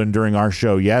with Bolden during our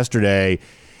show yesterday.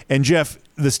 And, Jeff,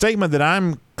 the statement that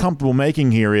I'm comfortable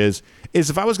making here is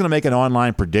if I was going to make an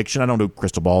online prediction, I don't do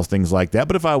crystal balls, things like that,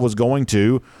 but if I was going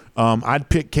to, I'd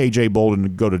pick KJ Bolden to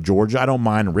go to Georgia. I don't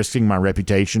mind risking my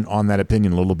reputation on that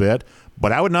opinion a little bit,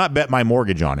 but I would not bet my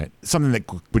mortgage on it. Something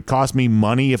that would cost me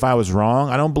money if I was wrong.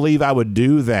 I don't believe I would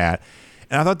do that.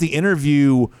 And I thought the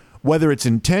interview, whether it's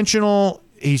intentional,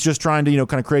 he's just trying to,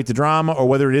 kind of create the drama, or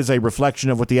whether it is a reflection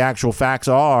of what the actual facts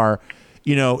are,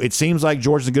 it seems like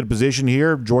Georgia's in a good position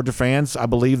here. Georgia fans, I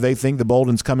believe they think the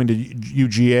Bolden's coming to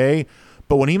UGA.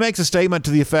 But when he makes a statement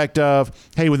to the effect of,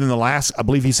 hey, within the last, I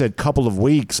believe he said, couple of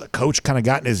weeks, a coach kind of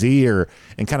got in his ear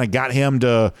and kind of got him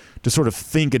to sort of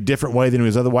think a different way than he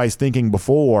was otherwise thinking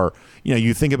before.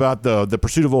 You think about the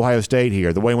pursuit of Ohio State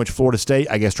here, the way in which Florida State,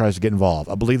 I guess, tries to get involved.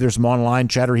 I believe there's some online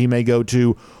chatter he may go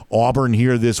to Auburn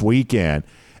here this weekend.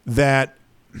 That,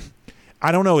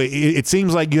 I don't know, it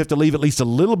seems like you have to leave at least a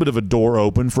little bit of a door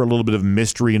open for a little bit of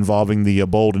mystery involving the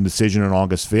Bolden decision on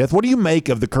August 5th. What do you make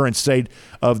of the current state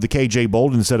of the KJ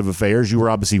Bolden set of affairs? You were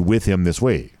obviously with him this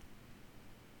week.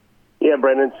 Yeah,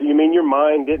 Brendan, so you mean your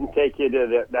mind didn't take you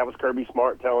to that was Kirby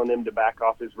Smart telling him to back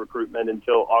off his recruitment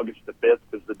until August the 5th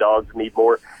because the Dogs need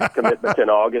more commitment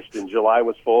in August and July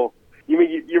was full? You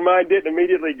mean your mind didn't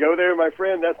immediately go there, my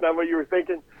friend? That's not what you were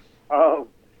thinking?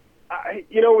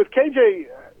 With KJ,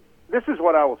 this is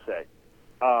what I will say.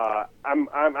 I'm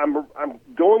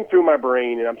going through my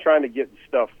brain and I'm trying to get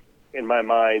stuff in my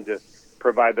mind to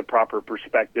provide the proper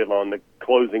perspective on the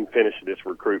closing finish of this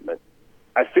recruitment.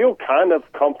 I feel kind of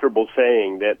comfortable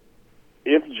saying that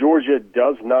if Georgia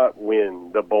does not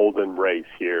win the Bolden race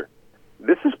here,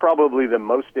 this is probably the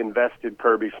most invested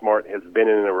Kirby Smart has been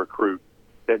in a recruit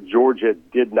that Georgia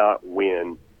did not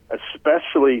win,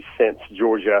 especially since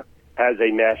Georgia has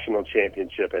a national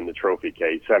championship in the trophy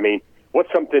case. I mean,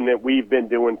 what's something that we've been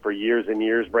doing for years and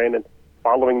years, Brandon?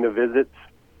 Following the visits,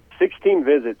 16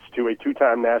 visits to a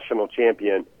two-time national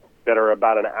champion that are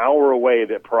about an hour away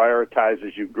that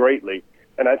prioritizes you greatly.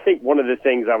 And I think one of the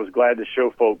things I was glad to show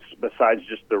folks, besides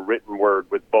just the written word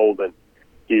with Bolden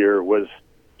here, was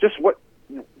just what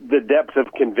the depth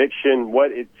of conviction,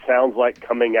 what it sounds like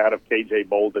coming out of KJ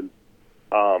Bolden's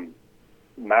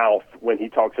mouth when he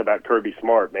talks about Kirby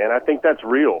Smart, man. I think that's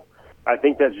real. I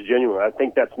think that's genuine. I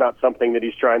think that's not something that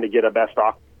he's trying to get a best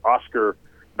Oscar,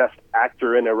 best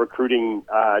actor in a recruiting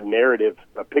narrative,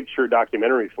 a picture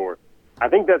documentary for. I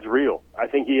think that's real. I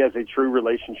think he has a true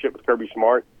relationship with Kirby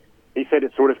Smart. He said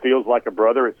it sort of feels like a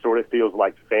brother. It sort of feels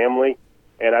like family.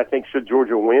 And I think should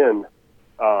Georgia win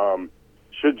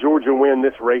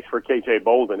this race for KJ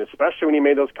Bolden, especially when he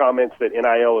made those comments that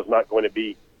NIL is not going to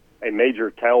be a major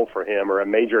tell for him or a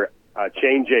major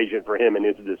change agent for him in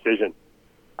his decision,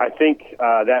 I think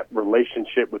that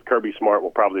relationship with Kirby Smart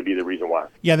will probably be the reason why.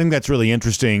 Yeah, I think that's really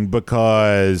interesting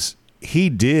because he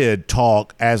did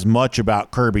talk as much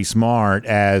about Kirby Smart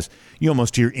as you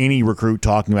almost hear any recruit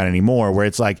talking about anymore, where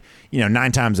it's like,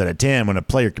 9 times out of 10 when a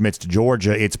player commits to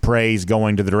Georgia, it's praise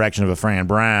going to the direction of a Fran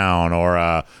Brown or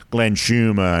a Glenn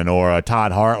Schumann or a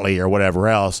Todd Hartley or whatever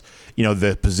else.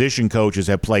 The position coaches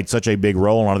have played such a big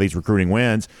role in a lot of these recruiting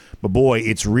wins. But, boy,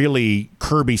 it's really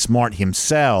Kirby Smart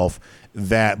himself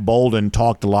that Bolden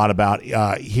talked a lot about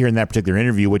here in that particular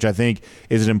interview, which I think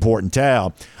is an important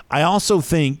tell. I also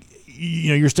think,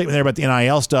 your statement there about the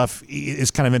NIL stuff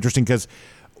is kind of interesting because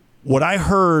what I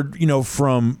heard,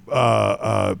 from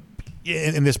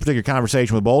in this particular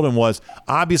conversation with Bolden was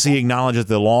obviously he acknowledges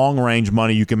the long-range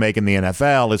money you can make in the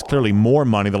NFL is clearly more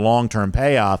money, the long-term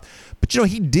payoff. But,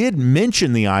 he did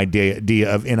mention the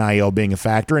idea of NIL being a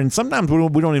factor, and sometimes we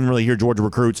don't even really hear Georgia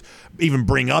recruits even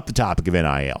bring up the topic of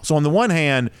NIL. So on the one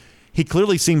hand, he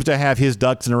clearly seems to have his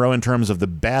ducks in a row in terms of the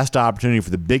best opportunity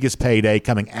for the biggest payday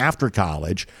coming after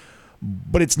college,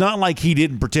 but it's not like he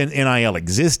didn't pretend NIL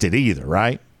existed either,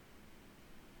 right?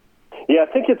 Yeah,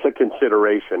 I think it's a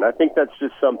consideration. I think that's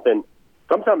just something.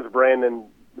 Sometimes, Brandon,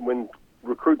 when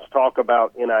recruits talk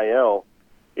about NIL,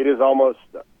 it is almost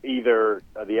either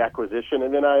the acquisition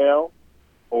of NIL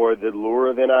or the lure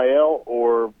of NIL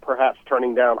or perhaps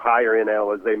turning down higher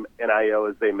NIL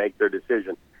as they make their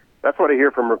decision. That's what I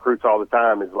hear from recruits all the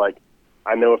time is like,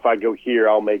 I know if I go here,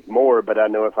 I'll make more, but I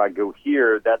know if I go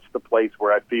here, that's the place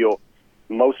where I feel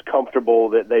most comfortable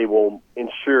that they will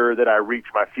ensure that I reach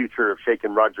my future of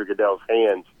shaking Roger Goodell's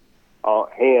hand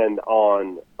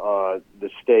on the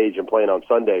stage and playing on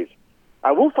Sundays.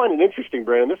 I will find it interesting,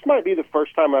 Brandon. This might be the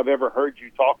first time I've ever heard you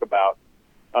talk about,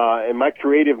 and my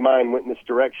creative mind went in this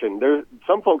direction.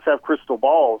 Some folks have crystal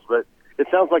balls, but it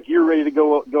sounds like you're ready to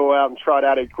go out and trot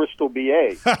out a crystal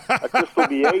BA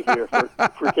here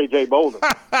for KJ Bolden.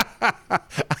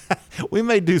 We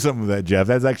may do something with that, Jeff.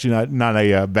 That's actually not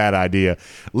a bad idea.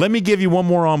 Let me give you one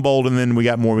more on Bolden, then we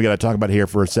got more we got to talk about here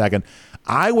for a second.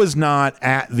 I was not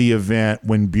at the event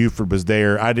when Buford was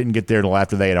there. I didn't get there until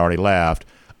after they had already left.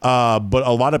 But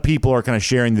a lot of people are kind of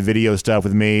sharing the video stuff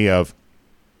with me of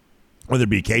whether it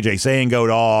be KJ saying go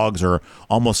Dogs or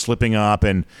almost slipping up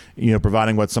and,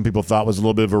 providing what some people thought was a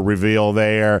little bit of a reveal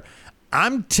there.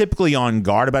 I'm typically on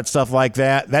guard about stuff like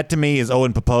that. That to me is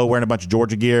Owen Popo wearing a bunch of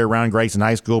Georgia gear around Grayson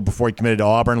High School before he committed to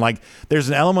Auburn. Like there's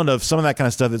an element of some of that kind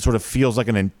of stuff that sort of feels like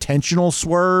an intentional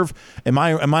swerve. Am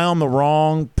I on the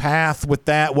wrong path with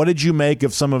that? What did you make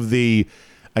of some of the,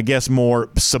 I guess, more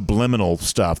subliminal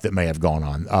stuff that may have gone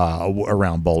on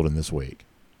around Bolden this week?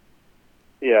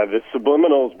 Yeah, the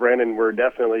subliminals, Brandon, were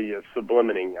definitely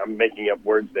subliminating. I'm making up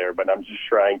words there, but I'm just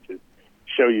trying to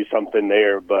show you something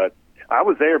there. But I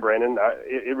was there, Brandon.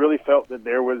 It really felt that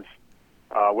there was,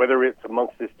 whether it's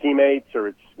amongst his teammates or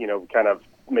it's, kind of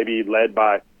maybe led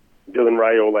by Dylan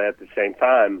Raiola at the same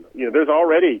time, there's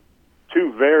already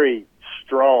two very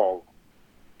strong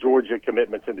Georgia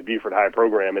commitments in the Buford High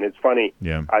program. And it's funny.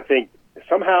 Yeah. I think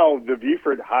somehow the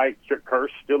Buford High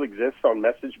curse still exists on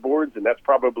message boards, and that's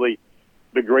probably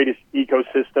the greatest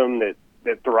ecosystem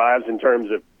that thrives in terms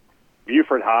of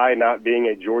Buford High not being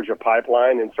a Georgia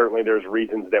pipeline, and certainly there's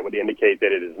reasons that would indicate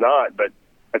that it is not. But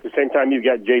at the same time, you've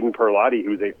got Jaden Perlotti,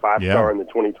 who's a 5-star in the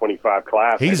 2025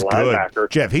 class. He's good. Linebacker.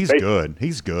 Jeff, he's good.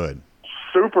 He's good.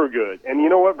 Super good. And you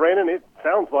know what, Brandon? It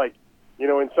sounds like,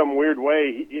 in some weird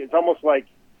way, it's almost like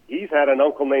he's had an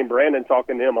uncle named Brandon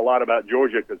talking to him a lot about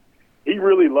Georgia because he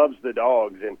really loves the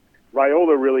Dogs, and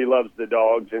Raiola really loves the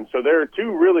Dogs. And so there are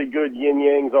two really good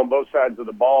yin-yangs on both sides of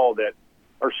the ball that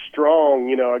are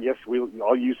strong. I guess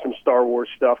I'll use some Star Wars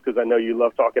stuff because I know you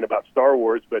love talking about Star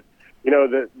Wars, but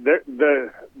the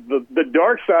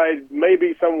dark side may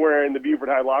be somewhere in the Buford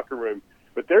High locker room,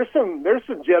 but there's some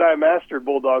Jedi Master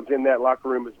Bulldogs in that locker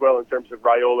room as well in terms of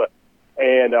Raiola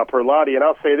and Perlotti. And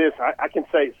I'll say this: I can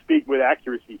speak with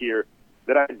accuracy here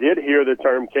that I did hear the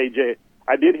term KJ.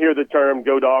 I did hear the term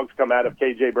 "Go Dogs" come out of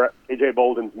KJ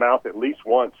Bolden's mouth at least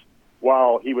once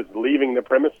while he was leaving the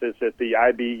premises at the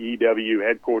IBEW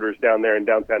headquarters down there in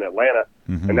downtown Atlanta,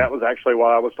 and that was actually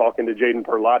while I was talking to Jaden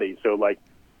Perlotti. So,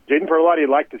 Jaden Perlotti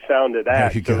liked the sound of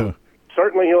that. There you go.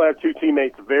 Certainly he'll have two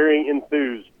teammates very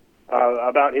enthused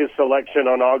about his selection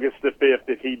on August the 5th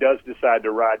if he does decide to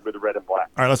ride with the red and black.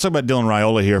 All right, let's talk about Dylan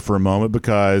Raiola here for a moment,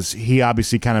 because he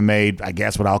obviously kind of made, I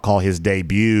guess, what I'll call his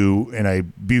debut in a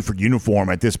Buford uniform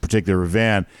at this particular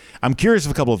event. I'm curious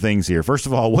of a couple of things here. First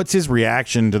of all, what's his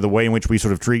reaction to the way in which we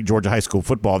sort of treat Georgia high school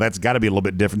football? That's got to be a little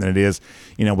bit different than it is,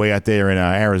 way out there in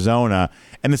Arizona.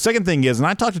 And the second thing is, and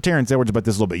I talked to Terrence Edwards about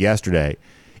this a little bit yesterday,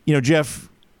 Jeff,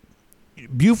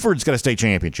 Buford's got a state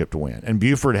championship to win, and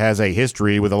Buford has a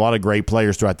history with a lot of great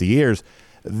players throughout the years.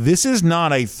 This is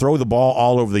not a throw the ball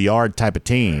all over the yard type of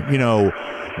team.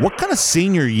 What kind of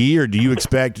senior year do you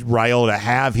expect Raiola to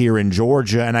have here in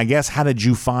Georgia? And I guess, how did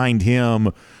you find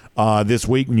him this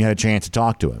week when you had a chance to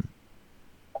talk to him?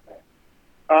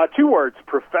 2 words: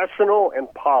 professional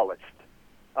and polished.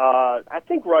 I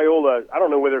think Raiola, I don't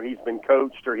know whether he's been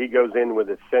coached or he goes in with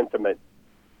a sentiment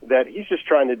that he's just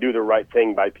trying to do the right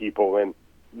thing by people. And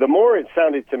the more it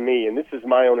sounded to me, and this is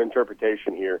my own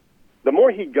interpretation here, the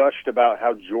more he gushed about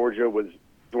how Georgia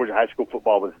high school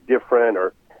football was different,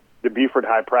 or the Buford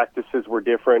high practices were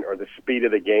different, or the speed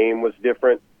of the game was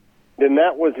different, then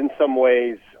that was in some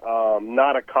ways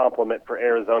not a compliment for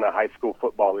Arizona high school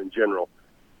football in general.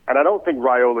 And I don't think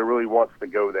Raiola really wants to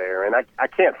go there, and I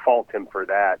can't fault him for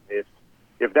that.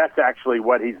 If that's actually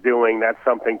what he's doing, that's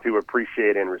something to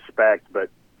appreciate and respect. But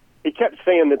he kept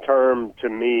saying the term to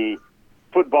me,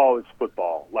 football is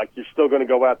football. Like, you're still going to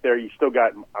go out there, you still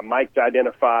got a mic to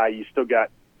identify, you still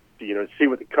got to see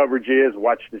what the coverage is,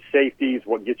 watch the safeties,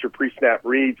 get your pre-snap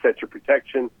read, set your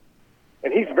protection.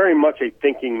 And he's very much a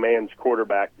thinking man's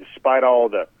quarterback, despite all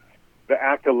the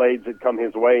accolades that come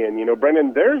his way. And,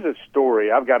 Brendan, there's a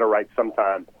story I've got to write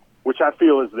sometime, which I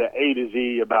feel is the A to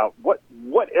Z about what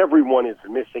everyone is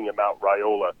missing about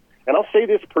Raiola. And I'll say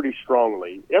this pretty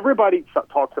strongly. Everybody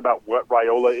talks about what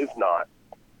Raiola is not.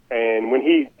 And when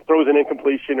he throws an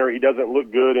incompletion or he doesn't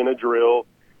look good in a drill,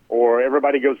 or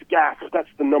everybody goes, gasp, that's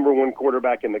the number 1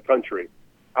 quarterback in the country.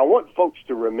 I want folks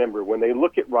to remember, when they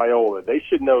look at Raiola, they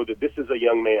should know that this is a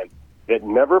young man that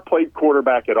never played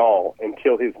quarterback at all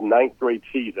until his 9th grade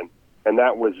season, and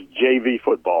that was JV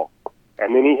football.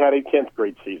 And then he had a 10th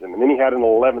grade season, and then he had an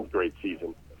 11th grade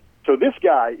season. So this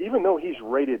guy, even though he's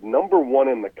rated number 1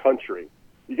 in the country,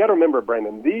 you got to remember,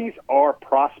 Brandon, these are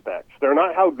prospects. They're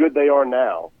not how good they are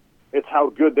now. It's how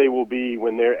good they will be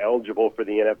when they're eligible for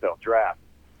the NFL draft.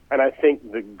 And I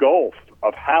think the gulf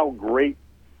of how great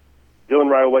Dylan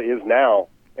Raiola is now,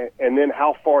 and then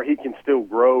how far he can still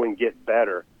grow and get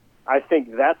better, I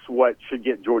think that's what should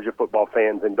get Georgia football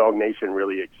fans and DawgNation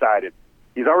really excited.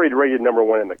 He's already rated number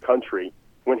 1 in the country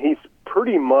when he's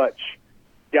pretty much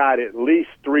got at least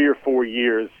 3 or 4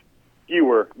 years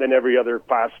fewer than every other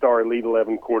 5-star Elite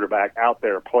 11 quarterback out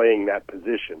there playing that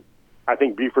position. I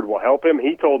think Buford will help him.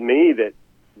 He told me that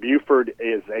Buford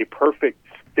is a perfect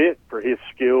fit for his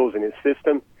skills and his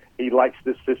system. He likes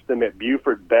the system at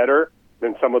Buford better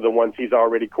than some of the ones he's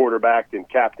already quarterbacked and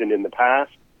captained in the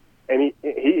past. And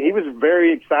he was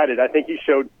very excited. I think he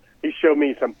showed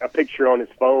me a picture on his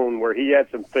phone where he had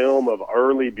some film of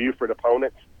early Buford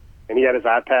opponents, and he had his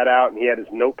iPad out and he had his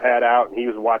notepad out and he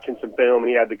was watching some film and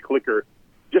he had the clicker.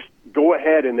 Just go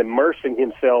ahead and immersing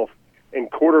himself in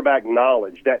quarterback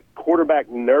knowledge, that quarterback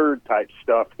nerd type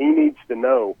stuff he needs to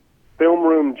know, film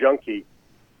room junkie.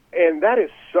 And that is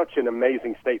such an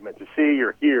amazing statement to see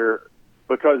or hear,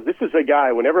 because this is a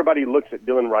guy, when everybody looks at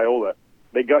Dylan Raiola,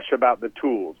 they gush about the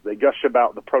tools, they gush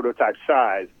about the prototype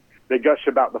size, they gush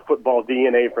about the football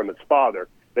DNA from his father,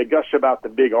 they gush about the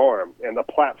big arm and the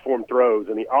platform throws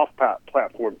and the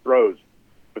off-platform throws.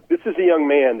 But this is a young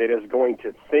man that is going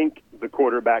to think the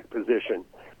quarterback position,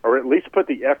 or at least put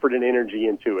the effort and energy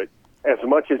into it, as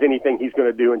much as anything he's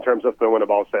going to do in terms of throwing a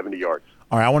ball 70 yards.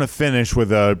 All right, I want to finish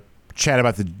with a chat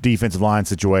about the defensive line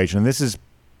situation. And this is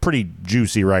pretty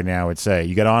juicy right now, I would say.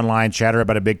 You got online chatter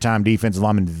about a big-time defensive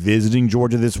lineman visiting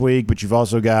Georgia this week, but you've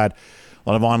also got a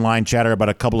lot of online chatter about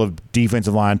a couple of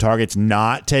defensive line targets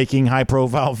not taking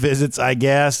high-profile visits, I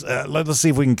guess. Let's see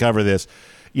if we can cover this.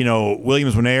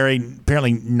 Williams-Nwaneri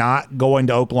apparently not going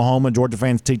to Oklahoma. Georgia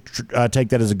fans take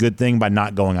that as a good thing by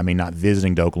not going. I mean, not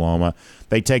visiting to Oklahoma.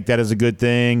 They take that as a good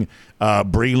thing.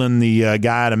 Breland, the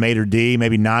guy out of Mater D,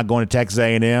 maybe not going to Texas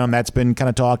A&M. That's been kind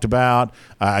of talked about.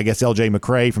 I guess L.J.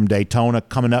 McCray from Daytona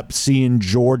coming up, seeing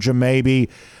Georgia maybe.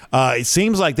 It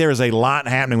seems like there is a lot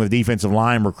happening with defensive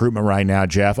line recruitment right now,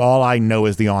 Jeff. All I know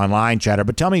is the online chatter.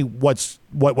 But tell me what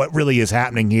really is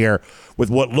happening here with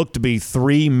what look to be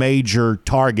three major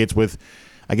targets with,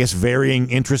 I guess, varying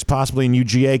interests possibly in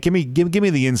UGA. Give me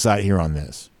the insight here on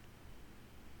this.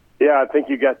 Yeah, I think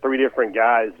you got three different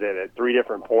guys that at three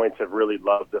different points have really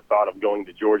loved the thought of going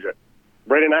to Georgia.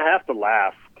 Brandon, I have to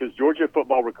laugh because Georgia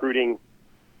football recruiting,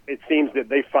 it seems that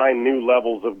they find new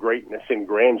levels of greatness and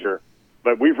grandeur.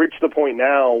 But we've reached the point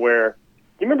now where,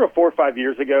 you remember 4 or 5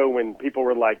 years ago when people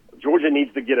were like, Georgia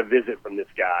needs to get a visit from this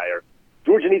guy, or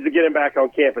Georgia needs to get him back on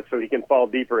campus so he can fall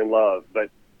deeper in love. But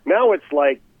now it's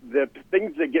like the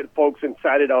things that get folks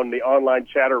excited on the online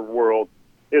chatter world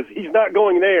is he's not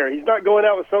going there. He's not going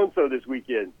out with so-and-so this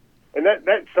weekend. And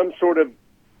that's some sort of,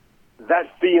 that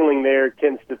feeling there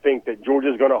tends to think that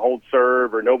Georgia's going to hold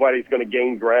serve, or nobody's going to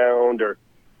gain ground, or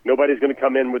nobody's going to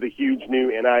come in with a huge new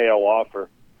NIL offer.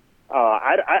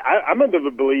 I'm of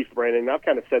the belief, Brandon, and I've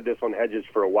kind of said this on Hedges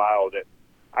for a while, that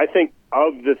I think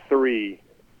of the three,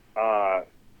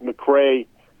 McCray,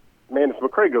 man, if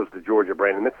McCray goes to Georgia,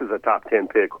 Brandon, this is a top 10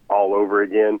 pick all over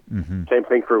again. Mm-hmm. Same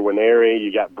thing for Winery.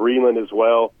 You got Breland as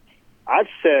well. I've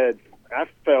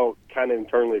felt kind of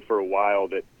internally for a while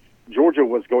that Georgia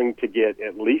was going to get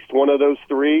at least one of those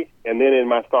three, and then in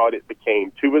my thought it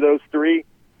became two of those three.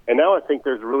 And now I think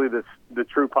there's really the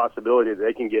true possibility that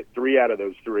they can get three out of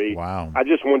those three. Wow. I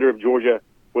just wonder if Georgia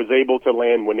was able to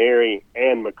land Winery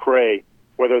and McCray,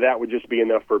 whether that would just be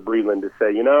enough for Breland to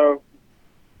say,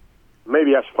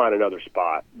 maybe I should find another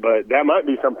spot. But that might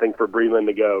be something for Breland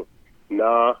to go,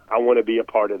 nah, I want to be a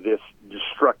part of this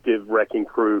destructive wrecking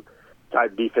crew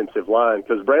type defensive line.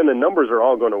 Because, Brandon, the numbers are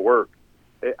all going to work.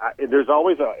 There's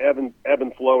always a ebb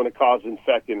and flow and a cause and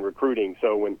effect in recruiting.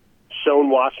 So when Sean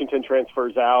Washington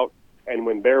transfers out, and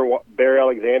when Bear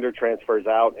Alexander transfers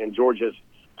out, and Georgia's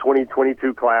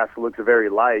 2022 class looks very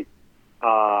light,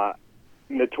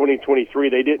 in the 2023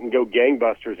 they didn't go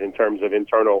gangbusters in terms of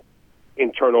internal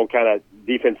kind of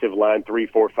defensive line 3,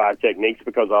 4, 5 techniques,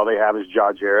 because all they have is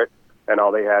Josh Jarrett, and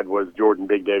all they had was Jordan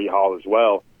Big Davy Hall as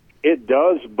well. It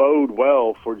does bode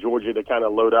well for Georgia to kind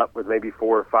of load up with maybe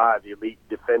 4 or 5 elite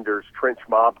defenders, trench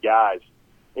mob guys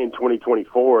in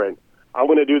 2024. And I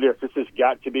want to do this. This has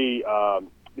got to be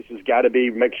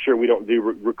make sure we don't do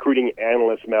recruiting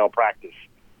analyst malpractice.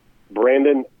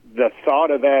 Brandon, the thought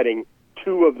of adding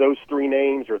 2 of those 3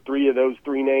 names or 3 of those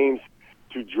 3 names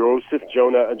to Joseph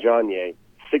Jonah Ajonye,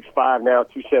 6'5", now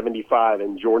 275,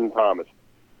 and Jordan Thomas.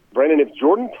 Brandon, if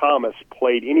Jordan Thomas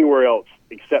played anywhere else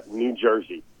except New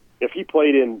Jersey, if he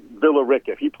played in Villa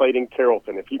Rica, if he played in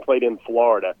Carrollton, if he played in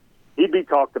Florida, he'd be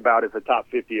talked about as a top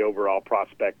 50 overall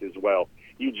prospect as well.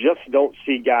 You just don't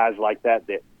see guys like that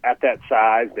at that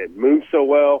size that move so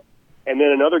well. And then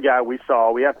another guy we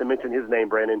saw, we have to mention his name,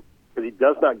 Brandon, because he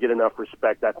does not get enough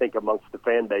respect, I think, amongst the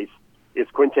fan base, is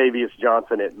Quintavious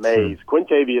Johnson at Mays.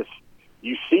 Quintavious,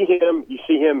 you see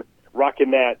him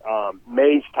rocking that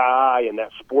Mays tie and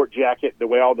that sport jacket, the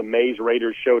way all the Mays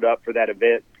Raiders showed up for that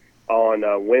event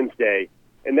on Wednesday.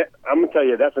 And I'm going to tell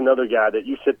you, that's another guy that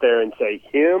you sit there and say,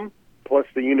 him plus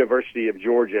the University of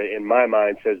Georgia, in my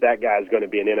mind, says that guy is going to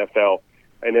be an NFL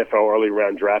early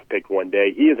round draft pick one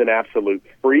day. He is an absolute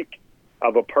freak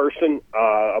of a person,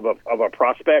 of a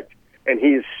prospect, and he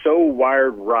is so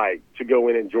wired right to go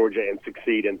in Georgia and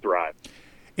succeed and thrive.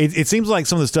 It seems like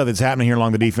some of the stuff that's happening here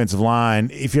along the defensive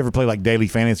line, if you ever play like daily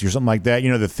fantasy or something like that,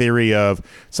 the theory of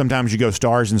sometimes you go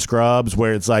stars and scrubs,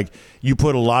 where it's like you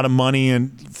put a lot of money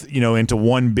in, into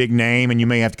one big name, and you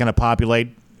may have to kind of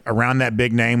populate around that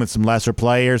big name with some lesser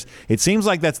players. It seems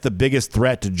like that's the biggest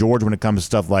threat to Georgia when it comes to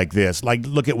stuff like this. Like,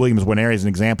 look at Williams-Winery as an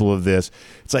example of this.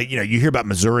 It's like, you hear about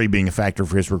Missouri being a factor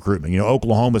for his recruitment.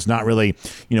 Oklahoma's not really,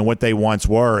 what they once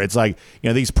were. It's like,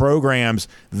 these programs,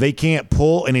 they can't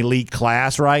pull an elite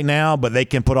class right now, but they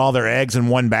can put all their eggs in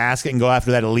one basket and go after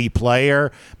that elite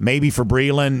player. Maybe for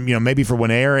Breland, maybe for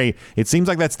Winery. It seems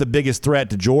like that's the biggest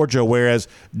threat to Georgia, whereas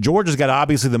Georgia's got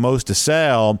obviously the most to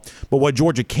sell, but what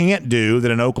Georgia can't do that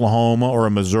an Oklahoma or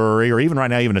a Missouri or even right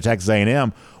now even a Texas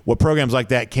A&M, what programs like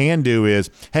that can do is,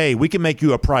 hey, we can make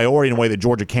you a priority in a way that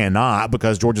Georgia cannot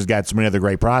because Georgia's got so many other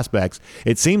great prospects.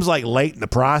 It seems like late in the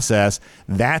process,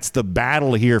 that's the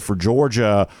battle here for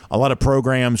Georgia. A lot of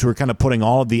programs who are kind of putting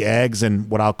all of the eggs in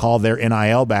what I'll call their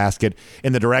NIL basket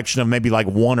in the direction of maybe like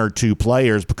 1 or 2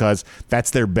 players because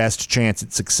that's their best chance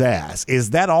at success.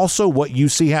 Is that also what you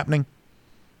see happening?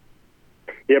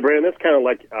 Yeah, Brandon, that's kind of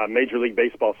like Major League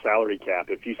Baseball salary cap.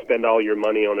 If you spend all your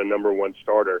money on a number 1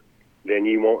 starter, then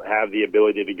you won't have the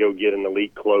ability to go get an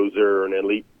elite closer or an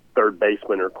elite third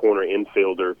baseman or corner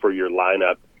infielder for your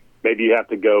lineup. Maybe you have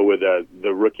to go with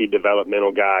the rookie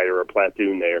developmental guy or a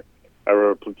platoon there.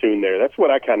 That's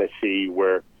what I kind of see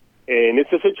where, and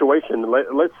it's a situation.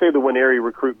 Let's say the Winery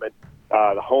recruitment,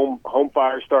 the home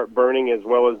fires start burning, as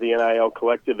well as the NIL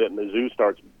collective at Mizzou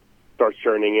starts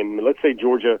churning, and let's say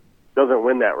Georgia doesn't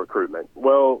win that recruitment.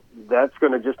 Well, that's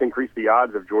going to just increase the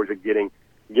odds of Georgia getting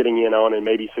in on and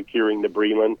maybe securing the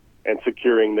Breland and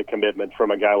securing the commitment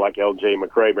from a guy like L.J.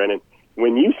 McCray, Brandon.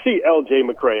 When you see L.J.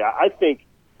 McCray, I think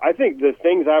the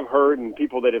things I've heard and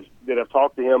people that have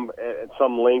talked to him at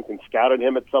some length and scouted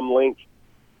him at some length,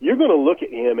 you're going to look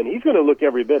at him, and he's going to look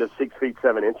every bit of 6 feet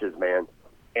 7 inches, man.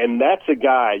 And that's a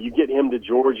guy. You get him to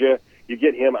Georgia, you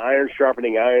get him iron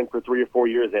sharpening iron for 3 or 4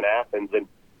 years in Athens, and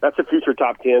that's a future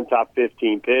top 10, top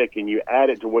 15 pick, and you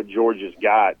add it to what Georgia's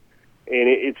got, and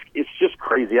it's just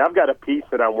crazy. I've got a piece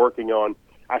that I'm working on.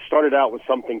 I started out with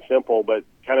something simple, but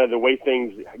kind of the way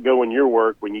things go in your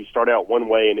work, when you start out one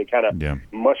way and it kind of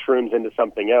mushrooms into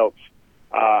something else,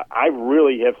 I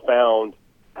really have found,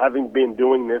 having been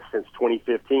doing this since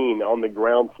 2015 on the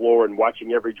ground floor and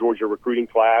watching every Georgia recruiting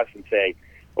class and saying,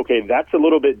 okay, that's a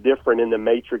little bit different in the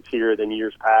matrix here than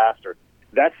years past, or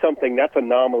that's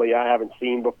anomaly I haven't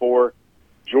seen before.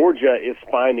 Georgia is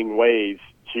finding ways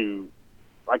to,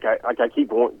 like I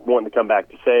keep wanting to come back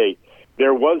to say,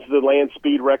 there was the land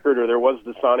speed record, or there was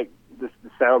the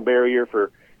sound barrier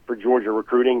for Georgia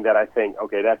recruiting that I think,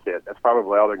 okay, that's it. That's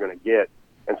probably all they're going to get.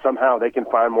 And somehow they can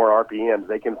find more RPMs.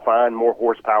 They can find more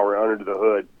horsepower under the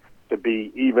hood to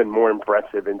be even more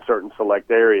impressive in certain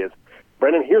select areas.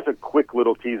 Brendan, here's a quick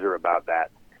little teaser about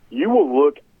that. You will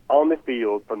look on the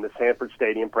field from the Sanford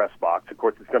Stadium press box. Of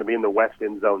course, it's going to be in the west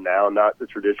end zone now, not the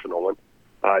traditional one,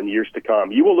 in years to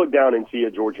come. You will look down and see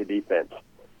a Georgia defense,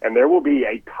 and there will be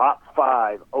a top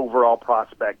 5 overall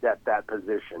prospect at that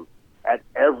position, at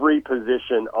every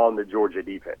position on the Georgia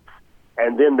defense.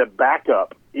 And then the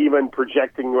backup, even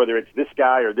projecting whether it's this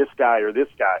guy or this guy or this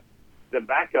guy, the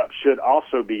backup should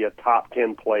also be a top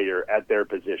 10 player at their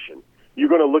position. You're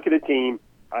going to look at a team,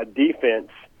 a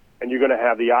defense, and you're going to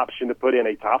have the option to put in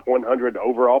a top 100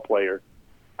 overall player,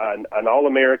 an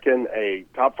All-American, a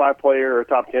top 5 player, or a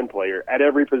top 10 player at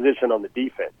every position on the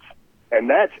defense. And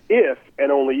that's if,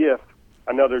 and only if,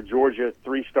 another Georgia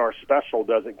 3-star special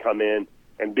doesn't come in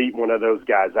and beat one of those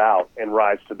guys out and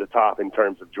rise to the top in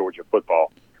terms of Georgia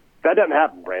football. That doesn't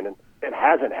happen, Brandon. It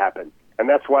hasn't happened. And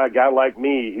that's why a guy like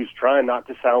me, who's trying not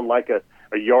to sound like a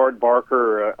yard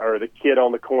barker or the kid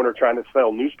on the corner trying to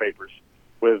sell newspapers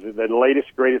with the latest,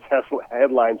 greatest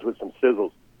headlines with some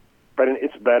sizzles. Brandon,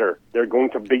 it's better. They're going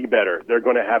to be better. They're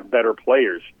going to have better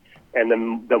players.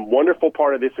 And the wonderful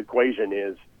part of this equation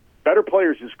is better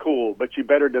players is cool, but you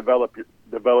better develop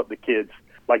the kids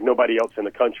like nobody else in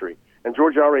the country. And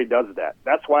Georgia already does that.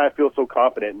 That's why I feel so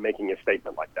confident in making a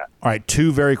statement like that. All right,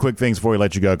 2 very quick things before we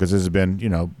let you go, because this has been,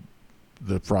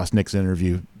 the Frost Nixon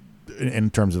interview in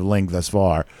terms of length thus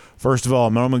far. First of all,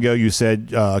 a moment ago you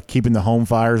said keeping the home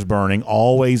fires burning,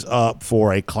 always up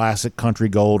for a classic country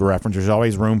gold reference. There's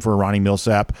always room for a Ronnie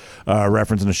Millsap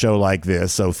reference in a show like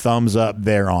this, so thumbs up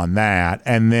there on that.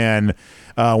 And then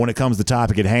when it comes to the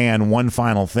topic at hand, one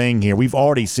final thing here. We've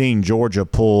already seen Georgia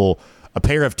pull a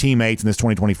pair of teammates in this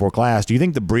 2024 class. Do you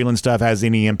think the Breland stuff has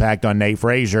any impact on Nate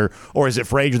Frazier, or is it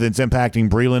Frazier that's impacting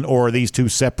Breland, or are these two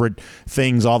separate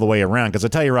things all the way around? Because I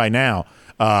tell you right now,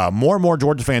 more and more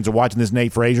Georgia fans are watching this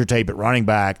Nate Frazier tape at running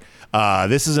back.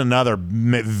 This is another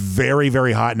very,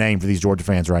 very hot name for these Georgia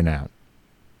fans right now.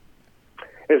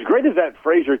 As great as that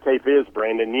Frazier tape is,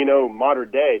 Brandon,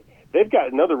 modern day, they've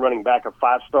got another running back, a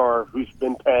 5-star, who's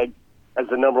been pegged as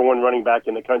the number 1 running back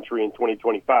in the country in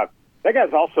 2025. That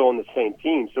guy's also on the same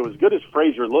team. So as good as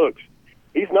Frazier looks,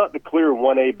 he's not the clear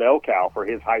 1A bell cow for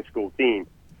his high school team.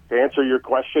 To answer your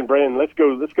question, Brandon, let's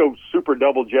go super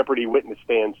double jeopardy witness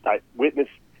stand type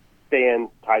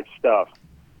stuff.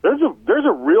 There's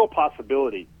a real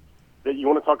possibility that you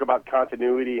want to talk about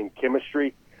continuity and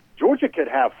chemistry. Georgia could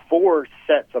have 4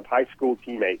 sets of high school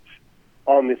teammates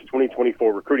on this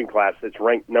 2024 recruiting class that's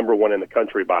ranked number 1 in the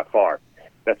country by far.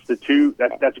 That's the 2.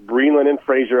 That's Breland and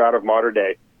Frazier out of modern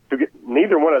day.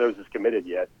 Neither one of those is committed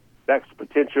yet. That's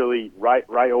potentially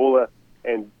Raiola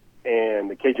and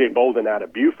the KJ Bolden out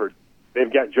of Buford.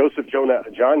 They've got Joseph Jonah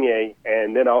Ajanye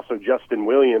and then also Justin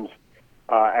Williams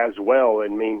as well.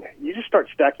 And, you just start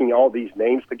stacking all these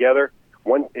names together.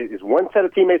 Is 1 set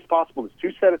of teammates possible? Is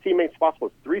 2 set of teammates possible?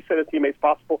 Is 3 set of teammates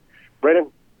possible?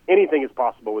 Brennan, anything is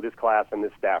possible with this class and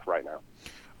this staff right now.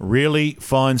 Really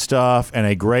fun stuff and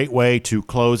a great way to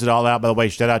close it all out. By the way,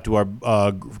 shout out to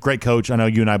our great coach. I know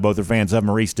you and I both are fans of,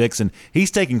 Maurice Dixon. He's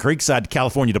taking Creekside to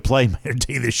California to play Mater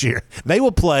D this year. They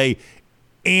will play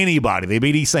anybody. They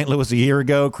beat East St. Louis a year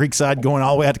ago. Creekside going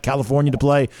all the way out to California to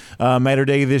play Mater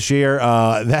D this year.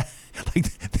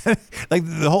 Like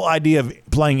the whole idea of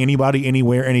playing anybody,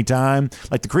 anywhere, anytime.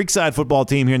 Like the Creekside football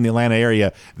team here in the Atlanta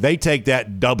area, they take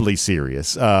that doubly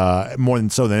serious, more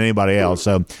than anybody else.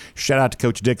 So shout out to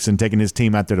Coach Dixon taking his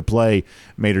team out there to play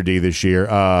Mater D this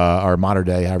year, or Mater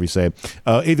Day, however you say it.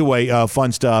 Either way,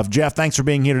 fun stuff. Jeff, thanks for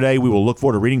being here today. We will look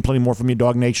forward to reading plenty more from you,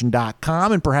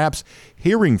 DawgNation.com, and perhaps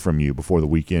hearing from you before the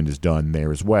weekend is done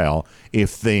there as well,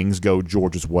 if things go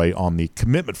Georgia's way on the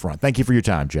commitment front. Thank you for your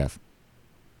time, Jeff.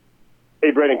 Hey,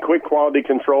 Brandon, quick quality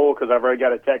control, because I've already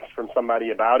got a text from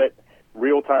somebody about it.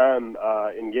 Real-time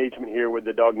engagement here with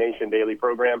the DawgNation Daily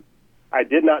program. I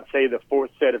did not say the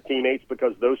fourth set of teammates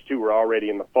because those two were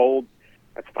already in the fold.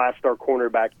 That's five-star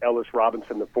cornerback Ellis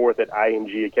Robinson, the fourth at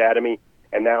IMG Academy,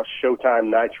 and now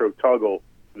Showtime Nitro Tuggle,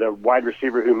 the wide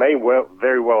receiver who may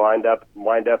very well wind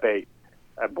up a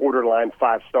borderline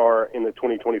five-star in the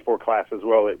 2024 class as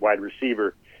well at wide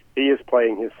receiver. He is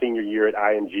playing his senior year at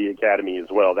IMG Academy as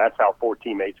well. That's how four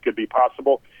teammates could be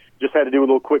possible. Just had to do a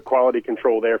little quick quality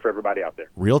control there for everybody out there.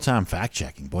 Real-time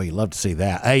fact-checking. Boy, you love to see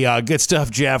that. Hey, good stuff,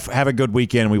 Jeff. Have a good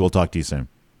weekend. We will talk to you soon.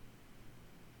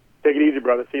 Take it easy,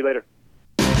 brother. See you later.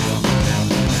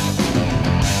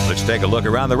 Let's take a look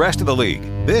around the rest of the league.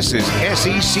 This is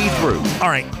SEC Through. All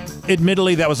right.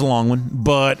 Admittedly, that was a long one,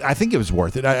 but I think it was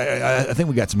worth it. I think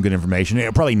we got some good information.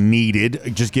 It probably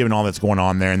needed, just given all that's going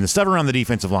on there. And the stuff around the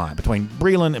defensive line between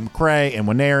Breland and McCray and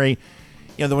Winery.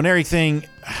 You know, the Winery thing,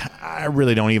 I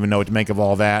really don't even know what to make of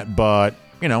all that. But,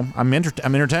 you know, I'm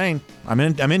entertained. I'm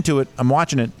into it. I'm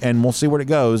watching it, and we'll see where it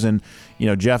goes. And, you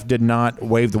know, Jeff did not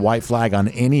wave the white flag on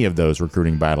any of those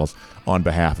recruiting battles on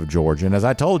behalf of Georgia. And as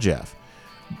I told Jeff,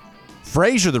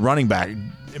 Frazier, the running back,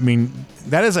 I mean,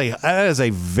 that is a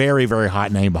very, very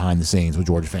hot name behind the scenes with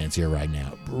Georgia fans here right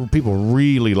now. People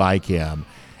really like him.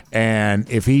 And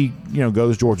if he, you know,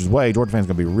 goes Georgia's way, Georgia fans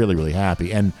are going to be really, really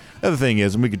happy. And the other thing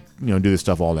is, and we could, you know, do this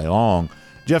stuff all day long,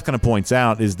 Jeff kind of points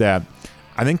out is that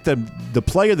I think the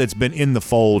player that's been in the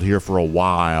fold here for a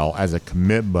while as a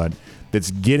commitment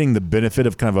that's getting the benefit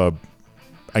of kind of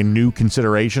a new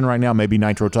consideration right now, maybe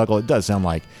Nitro Tuggle. It does sound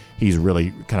like he's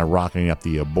really kind of rocketing up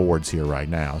the boards here right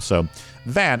now. So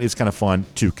that is kind of fun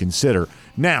to consider.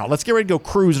 Now, let's get ready to go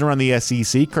cruising around the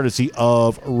SEC, courtesy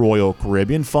of Royal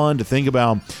Caribbean. Fun to think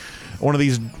about one of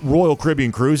these Royal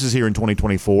Caribbean cruises here in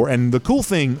 2024. And the cool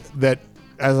thing that,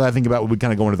 as I think about what we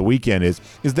kind of go into the weekend, is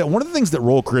that one of the things that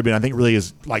Royal Caribbean I think really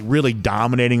is like really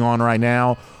dominating on right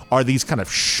now are these kind of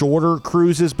shorter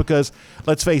cruises, because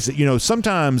let's face it, you know,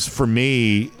 sometimes for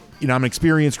me, you know, I'm an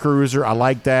experienced cruiser. I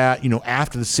like that, you know,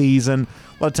 after the season,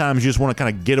 a lot of times you just want to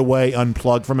kind of get away,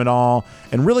 unplug from it all.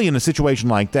 And really in a situation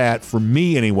like that, for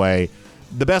me anyway,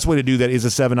 the best way to do that is a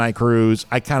 7-night cruise.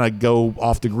 I kind of go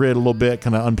off the grid a little bit,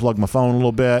 kind of unplug my phone a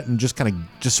little bit, and just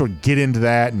sort of get into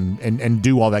that and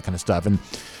do all that kind of stuff. And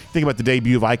think about the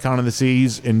debut of Icon of the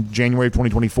Seas in January of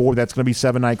 2024. That's going to be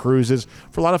 7-night cruises.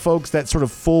 For a lot of folks, that sort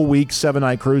of full week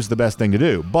 7-night cruise is the best thing to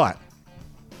do. But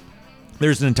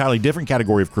there's an entirely different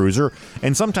category of cruiser,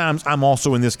 and sometimes I'm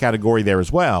also in this category there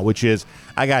as well, which is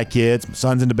I got kids. My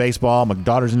son's into baseball. My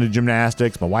daughter's into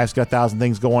gymnastics. My wife's got 1,000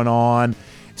 things going on.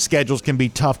 Schedules can be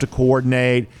tough to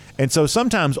coordinate. And so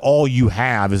sometimes all you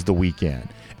have is the weekend.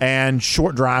 And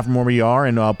short drive from where we are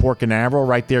in Port Canaveral,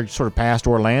 right there sort of past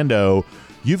Orlando,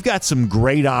 you've got some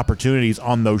great opportunities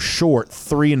on those short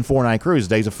 3- and 4-night cruises.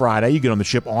 Days of Friday, you get on the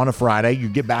ship on a Friday, you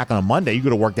get back on a Monday, you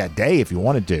go to work that day if you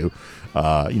wanted to,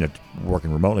 you know,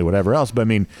 working remotely, whatever else. But I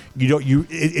mean, you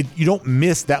don't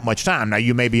miss that much time. Now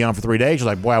you may be on for 3 days. You're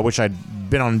like, boy, I wish I'd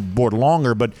been on board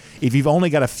longer. But if you've only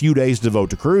got a few days to devote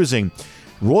to cruising,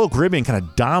 Royal Caribbean kind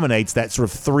of dominates that sort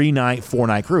of 3-night,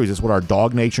 4-night cruise. That's what our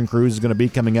Dawg Nation cruise is going to be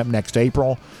coming up next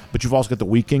April. But you've also got the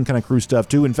weekend kind of cruise stuff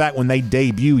too. In fact, when they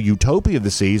debut Utopia of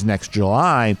the Seas next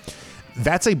July,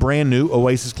 that's a brand new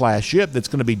Oasis class ship that's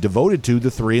going to be devoted to the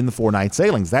 3- and 4-night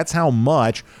sailings. That's how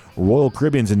much Royal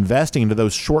Caribbean's investing into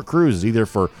those short cruises, either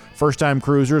for first-time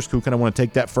cruisers who kind of want to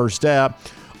take that first step,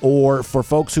 or for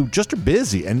folks who just are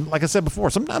busy. And like I said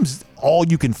before, sometimes all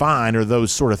you can find are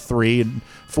those sort of 3 and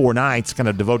 4 nights kind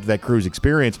of devoted to that cruise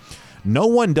experience. No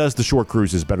one does the short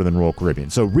cruises better than Royal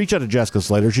Caribbean. So reach out to Jessica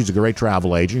Slater. She's a great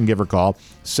travel agent. You can give her a call,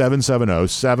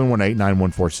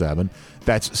 770-718-9147.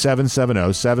 That's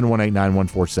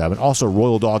 770-718-9147. Also,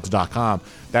 RoyalDogs.com.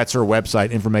 That's her website,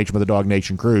 information about the Dawg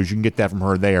Nation cruise. You can get that from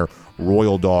her there,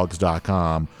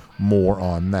 RoyalDogs.com. More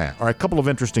on that. All right, a couple of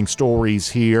interesting stories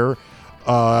here.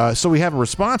 So we have a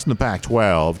response from the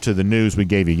Pac-12 to the news we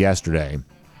gave you yesterday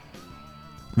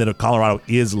that Colorado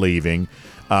is leaving.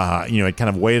 It kind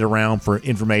of waited around for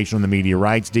information on the media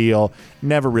rights deal.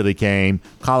 Never really came.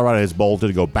 Colorado has bolted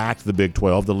to go back to the Big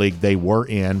 12, the league they were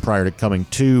in prior to coming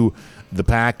to the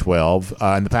Pac-12.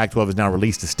 And the Pac-12 has now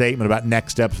released a statement about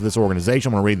next steps for this organization.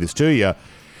 I'm going to read this to you.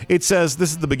 It says,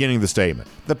 this is the beginning of the statement.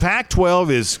 The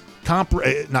Pac-12 is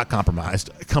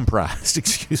comprised,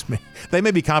 excuse me. They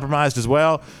may be compromised as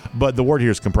well, but the word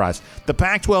here is comprised. The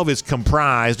Pac-12 is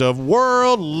comprised of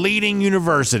world-leading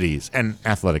universities and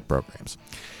athletic programs.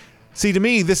 See, to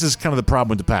me, this is kind of the problem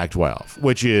with the Pac-12,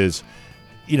 which is,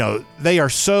 they are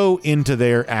so into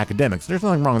their academics. There's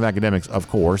nothing wrong with academics, of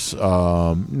course.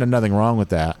 Nothing wrong with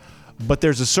that. But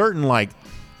there's a certain,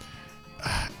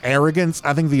 arrogance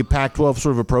I think the Pac-12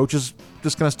 sort of approaches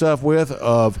this kind of stuff with,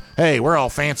 of, hey, we're all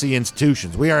fancy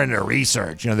institutions. We are into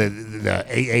research. The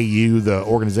AAU, the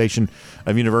Organization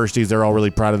of Universities, they're all really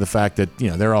proud of the fact that,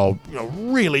 they're all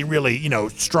really, really,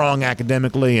 strong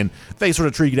academically, and they sort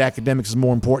of treat academics as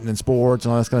more important than sports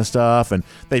and all this kind of stuff. And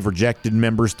they've rejected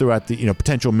members throughout the,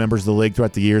 potential members of the league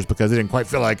throughout the years because they didn't quite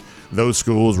feel like those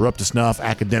schools were up to snuff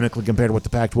academically compared to what the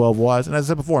Pac-12 was. And as I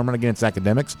said before, I'm not against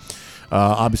academics.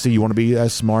 Obviously, you want to be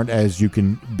as smart as you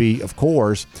can be, of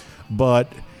course.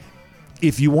 But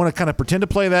if you want to kind of pretend to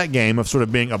play that game of sort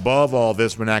of being above all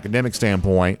this from an academic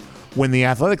standpoint, when the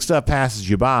athletic stuff passes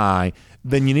you by,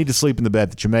 then you need to sleep in the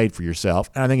bed that you made for yourself.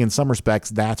 And I think in some respects,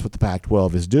 that's what the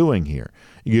Pac-12 is doing here.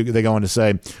 They go on to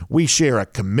say, we share a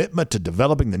commitment to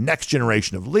developing the next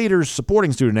generation of leaders,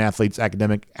 supporting student athletes'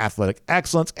 academic athletic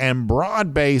excellence, and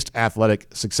broad-based athletic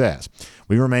success.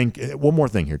 We remain, one more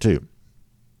thing here too.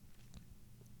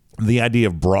 The idea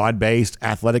of broad-based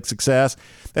athletic success,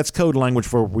 that's code language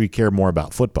for we care more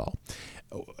about football.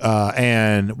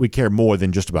 And we care more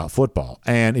than just about football.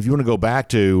 And if you want to go back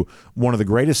to one of the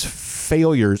greatest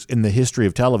failures in the history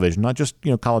of television, not just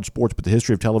college sports, but the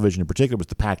history of television in particular, was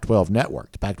the Pac-12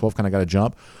 network. The Pac-12 kind of got a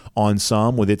jump on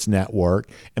some with its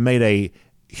network and made a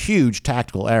huge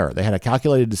tactical error. They had a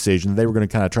calculated decision. They were going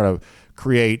to kind of try to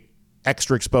create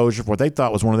extra exposure for what they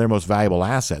thought was one of their most valuable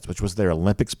assets, which was their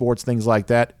Olympic sports, things like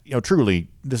that. Truly,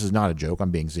 this is not a joke.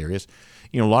 I'm being serious.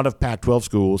 A lot of Pac-12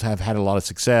 schools have had a lot of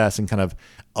success in kind of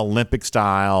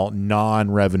Olympic-style,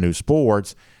 non-revenue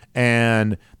sports,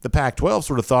 and the Pac-12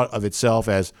 sort of thought of itself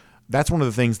as that's one of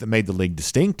the things that made the league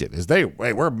distinctive is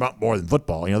we're more than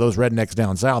football. Those rednecks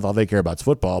down south, all they care about is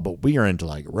football, but we are into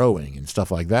rowing and stuff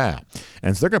like that.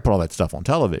 And so they're going to put all that stuff on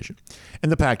television.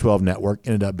 And the Pac-12 network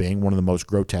ended up being one of the most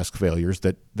grotesque failures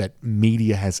that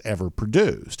media has ever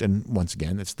produced. And once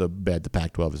again, it's the bed the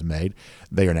Pac-12 has made.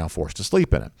 They are now forced to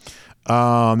sleep in it.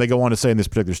 They go on to say in this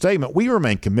particular statement, we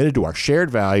remain committed to our shared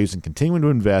values and continuing to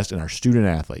invest in our student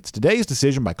athletes. Today's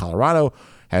decision by Colorado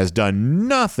has done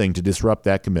nothing to disrupt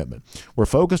that commitment. We're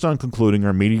focused on concluding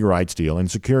our media rights deal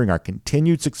and securing our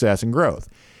continued success and growth.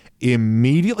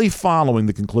 Immediately following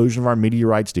the conclusion of our media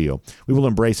rights deal, we will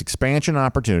embrace expansion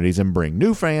opportunities and bring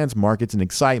new fans, markets, and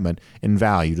excitement and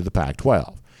value to the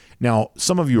Pac-12. Now,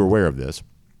 some of you are aware of this,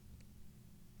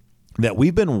 that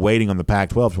we've been waiting on the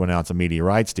Pac-12 to announce a media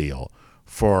rights deal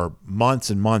for months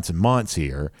and months and months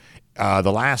here. The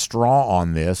last straw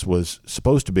on this was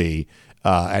supposed to be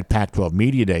at Pac-12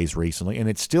 Media Days recently, and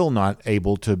it's still not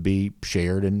able to be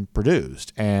shared and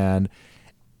produced. And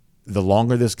the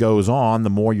longer this goes on, the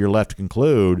more you're left to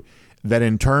conclude that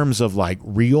in terms of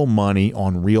real money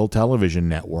on real television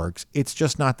networks, it's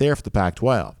just not there for the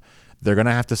Pac-12. They're going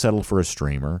to have to settle for a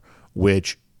streamer,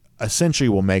 which essentially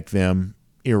will make them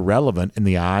irrelevant in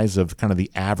the eyes of kind of the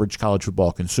average college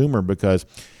football consumer, because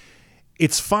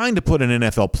it's fine to put an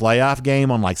NFL playoff game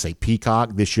on, say,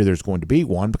 Peacock. This year there's going to be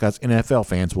one because NFL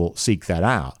fans will seek that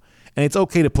out. And it's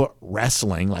okay to put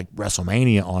wrestling, like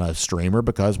WrestleMania, on a streamer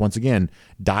because, once again,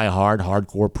 diehard,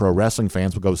 hardcore pro wrestling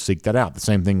fans will go seek that out. The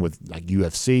same thing with,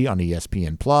 UFC on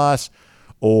ESPN Plus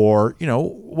or,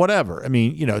 whatever. I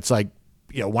mean, it's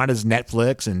why does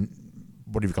Netflix and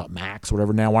what do you call it, Max,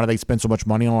 whatever now, why do they spend so much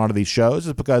money on a lot of these shows?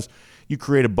 It's because you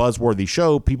create a buzzworthy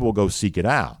show, people will go seek it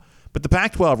out. But the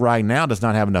Pac-12 right now does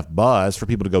not have enough buzz for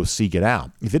people to go seek it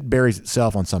out. If it buries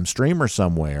itself on some streamer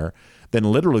somewhere, then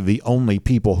literally the only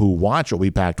people who watch will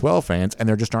be Pac-12 fans, and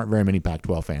there just aren't very many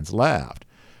Pac-12 fans left.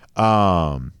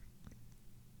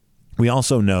 We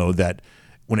also know that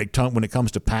when it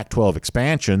comes to Pac-12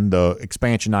 expansion, the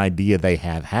expansion idea they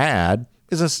have had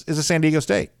is a San Diego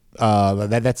State.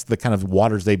 That's the kind of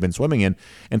waters they've been swimming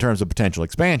in terms of potential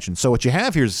expansion. So what you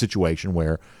have here is a situation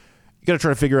where you got to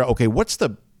try to figure out, okay, what's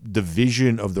the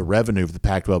division of the revenue of the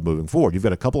Pac-12 moving forward? You've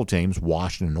got a couple of teams,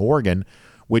 Washington and Oregon,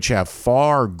 which have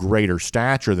far greater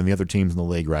stature than the other teams in the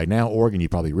league right now. Oregon, you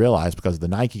probably realize because of the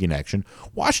Nike connection.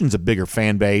 Washington's a bigger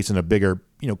fan base and a bigger,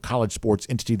 college sports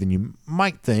entity than you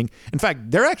might think. In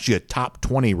fact, they're actually a top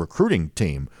 20 recruiting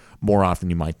team more often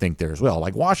than you might think there as well.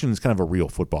 Like Washington's kind of a real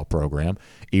football program,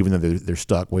 even though they're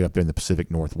stuck way up there in the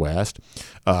Pacific Northwest.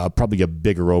 Probably a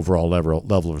bigger overall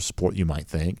level of support you might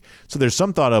think. So there's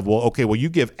some thought of, you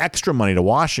give extra money to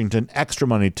Washington, extra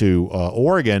money to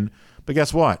Oregon, but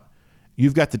guess what?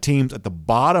 You've got the teams at the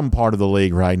bottom part of the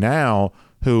league right now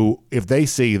who, if they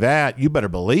see that, you better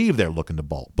believe they're looking to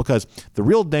bolt. Because the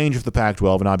real danger of the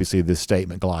Pac-12, and obviously this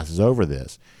statement glosses over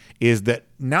this, is that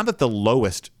now that the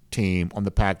lowest team on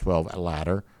the Pac-12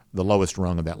 ladder, the lowest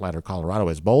rung of that ladder, Colorado,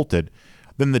 has bolted,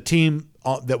 then the team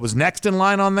that was next in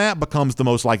line on that becomes the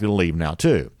most likely to leave now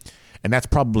too. And that's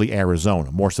probably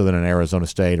Arizona, more so than an Arizona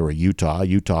State or a Utah.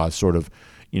 Utah is sort of,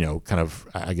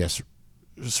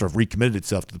 sort of recommitted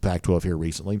itself to the Pac-12 here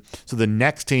recently. So the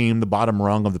next team, the bottom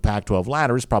rung of the Pac-12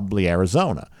 ladder, is probably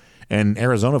Arizona. And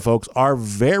Arizona folks are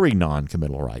very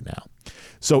non-committal right now.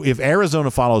 So if Arizona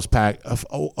follows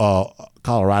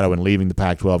Colorado in leaving the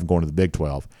Pac-12 and going to the Big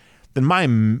 12, then my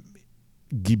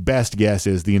best guess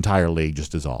is the entire league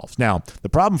just dissolves. Now, the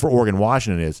problem for Oregon and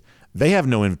Washington is they have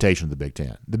no invitation to the Big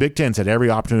Ten. The Big Ten's had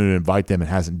every opportunity to invite them and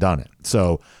hasn't done it.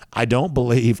 So I don't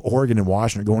believe Oregon and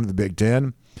Washington are going to the Big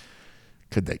Ten.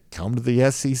 Could they come to the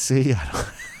SEC?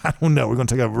 I don't know. We're going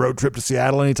to take a road trip to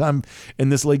Seattle anytime in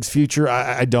this league's future.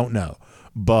 I don't know.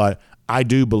 But I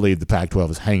do believe the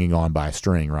Pac-12 is hanging on by a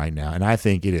string right now, and I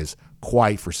think it is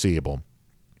quite foreseeable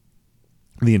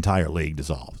the entire league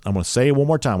dissolves. I'm going to say it one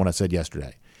more time what I said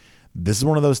yesterday. This is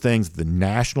one of those things the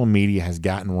national media has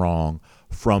gotten wrong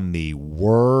from the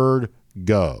word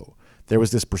go. There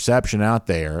was this perception out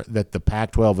there that the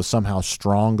Pac-12 was somehow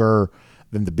stronger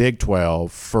than the Big 12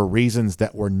 for reasons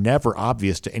that were never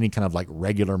obvious to any kind of like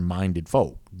regular-minded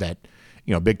folk. That,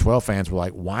 Big 12 fans were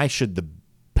like, why should the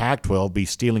Pac-12 be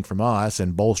stealing from us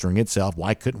and bolstering itself?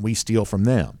 Why couldn't we steal from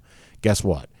them? Guess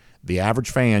what? The average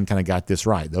fan kind of got this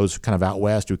right. Those kind of out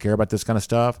west who care about this kind of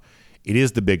stuff, it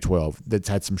is the Big 12 that's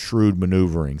had some shrewd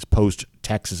maneuverings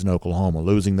post-Texas and Oklahoma.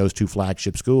 Losing those two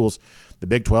flagship schools, the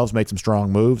Big 12's made some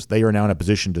strong moves. They are now in a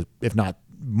position to, if not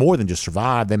more than just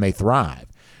survive, they may thrive.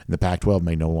 And the Pac-12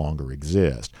 may no longer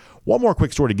exist. One more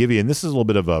quick story to give you, and this is a little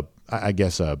bit of an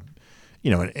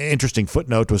interesting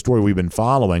footnote to a story we've been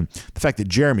following. The fact that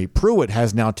Jeremy Pruitt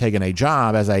has now taken a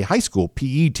job as a high school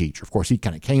PE teacher. Of course, he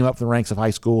kind of came up the ranks of high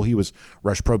school. He was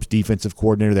Rush Probst's defensive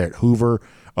coordinator there at Hoover,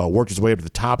 worked his way up to the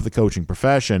top of the coaching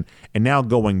profession, and now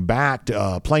going back to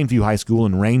Plainview High School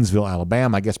in Rainsville,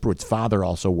 Alabama. I guess Pruitt's father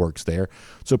also works there.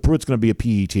 So Pruitt's going to be a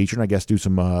PE teacher and I guess do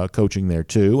some coaching there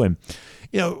too. And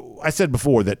I said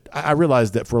before that I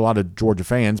realized that for a lot of Georgia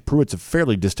fans, Pruitt's a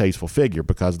fairly distasteful figure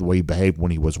because of the way he behaved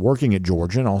when he was working at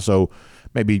Georgia and also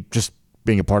maybe just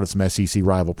being a part of some SEC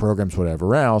rival programs,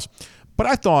 whatever else. But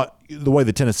I thought the way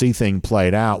the Tennessee thing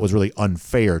played out was really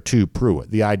unfair to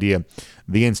Pruitt. The idea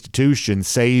the institution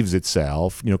saves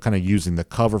itself, kind of using the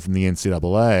cover from the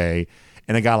NCAA,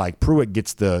 and a guy like Pruitt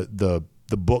gets the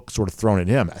book sort of thrown at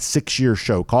him. A 6-year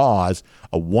show cause,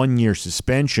 a 1-year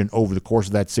suspension over the course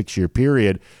of that 6-year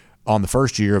period on the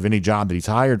first year of any job that he's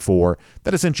hired for,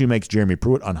 that essentially makes Jeremy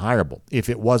Pruitt unhireable. If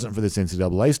it wasn't for this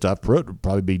NCAA stuff, Pruitt would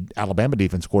probably be Alabama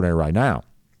defense coordinator right now.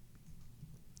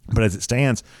 But as it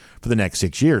stands for the next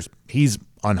 6 years, he's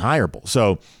unhireable.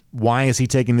 So why is he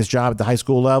taking this job at the high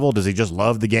school level? Does he just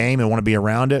love the game and want to be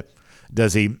around it?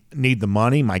 Does he need the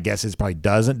money? My guess is probably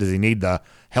doesn't. Does he need the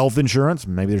health insurance?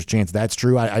 Maybe there's a chance that's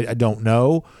true. I don't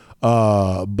know.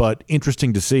 But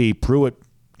interesting to see Pruitt,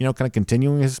 kind of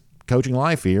continuing his coaching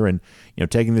life here and,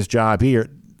 taking this job here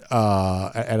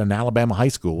at an Alabama high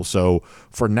school. So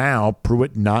for now,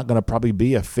 Pruitt not going to probably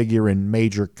be a figure in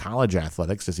major college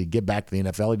athletics. Does he get back to the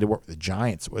NFL? He did work with the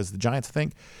Giants. Was the Giants, I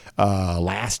think,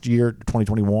 last year,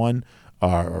 2021,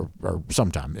 or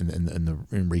sometime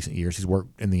in recent years. He's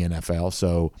worked in the NFL.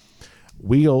 So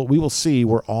we will see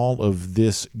where all of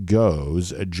this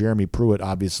goes. Jeremy Pruitt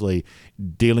obviously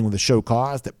dealing with a show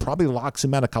cause that probably locks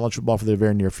him out of college football for the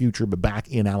very near future, but back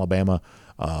in Alabama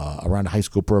around a high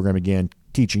school program again,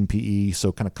 teaching PE,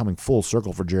 so kind of coming full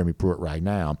circle for Jeremy Pruitt right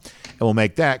now. And we'll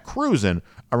make that cruising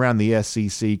around the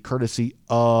SEC courtesy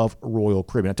of Royal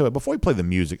Caribbean. I tell you, before we play the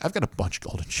music, I've got a bunch of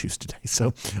golden shoes today,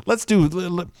 so let's do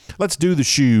the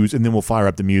shoes, and then we'll fire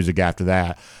up the music after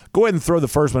that. Go ahead and throw the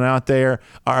first one out there.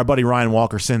 Our buddy Ryan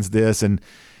Walker sends this, and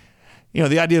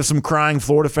the idea of some crying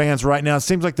Florida fans right now, it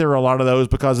seems like there are a lot of those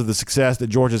because of the success that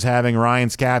Georgia's having.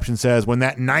 Ryan's caption says, when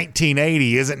that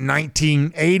 1980 isn't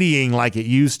 1980ing like it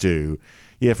used to,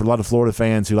 Yeah, for a lot of Florida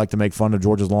fans who like to make fun of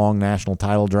Georgia's long national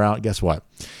title drought, guess what?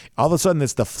 All of a sudden,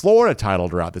 it's the Florida title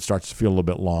drought that starts to feel a little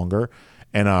bit longer.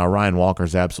 And Ryan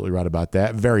Walker's absolutely right about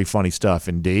that. Very funny stuff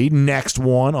indeed. Next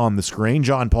one on the screen,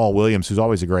 John Paul Williams, who's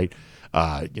always a great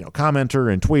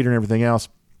commenter and tweeter and everything else,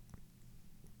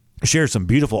 shares some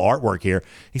beautiful artwork here.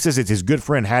 He says it's his good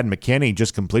friend Haddon McKinney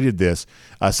just completed this,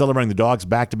 celebrating the Dogs'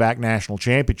 back-to-back national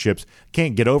championships.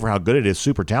 Can't get over how good it is.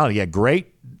 Super talented. Yeah,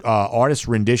 great artist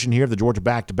rendition here of the Georgia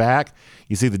back-to-back.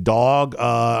 You see the dog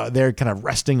there kind of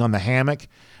resting on the hammock.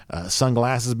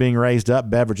 Sunglasses being raised up,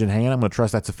 beverage in hand. I'm going to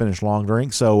trust that's a finished long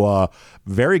drink. So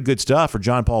very good stuff for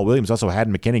John Paul Williams. Also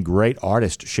Haddon McKinney, great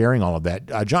artist, sharing all of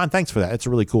that. John, thanks for that. It's a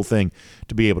really cool thing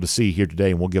to be able to see here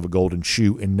today, and we'll give a golden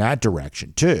shoe in that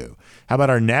direction too. How about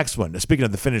our next one? Speaking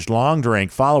of the finished long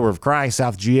drink, follower of Christ,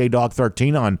 South GA Dog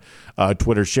 13 on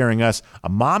Twitter, sharing us a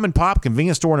mom and pop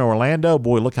convenience store in Orlando.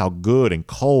 Boy, look how good and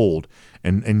cold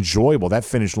and enjoyable that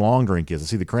finished long drink is. I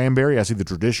see the cranberry. I see the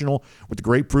traditional with the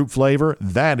grapefruit flavor.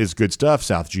 That is good stuff,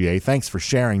 South GA. Thanks for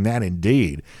sharing that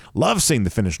indeed. Love seeing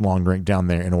the finished long drink down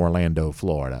there in Orlando,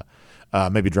 Florida.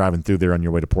 Maybe driving through there on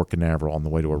your way to Port Canaveral on the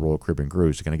way to a Royal Caribbean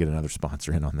cruise. You're going to get another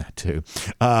sponsor in on that too.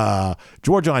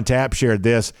 Georgia on Tap shared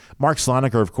this. Mark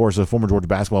Sloniker, of course, a former Georgia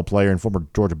basketball player and former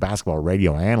Georgia basketball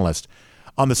radio analyst.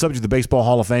 On the subject of the Baseball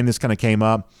Hall of Fame, this kind of came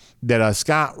up that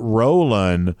Scott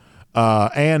Rowland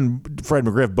and Fred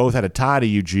McGriff both had a tie to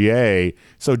UGA.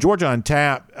 So Georgia on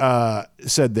Tap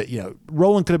said that,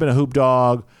 Rowland could have been a hoop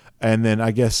dog. And then I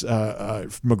guess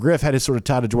McGriff had his sort of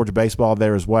tie to Georgia baseball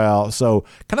there as well. So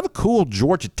kind of a cool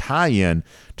Georgia tie-in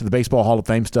to the Baseball Hall of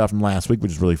Fame stuff from last week,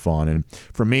 which is really fun. And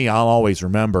for me, I'll always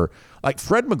remember, like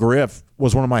Fred McGriff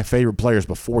was one of my favorite players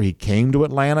before he came to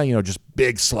Atlanta. Just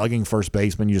big slugging first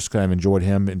baseman. You just kind of enjoyed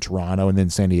him in Toronto and then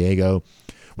San Diego.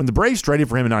 When the Braves traded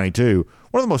for him in '92,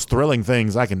 one of the most thrilling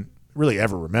things I can really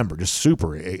ever remember. Just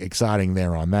super exciting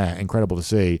there on that. Incredible to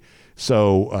see.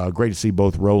 So great to see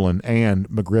both Rowland and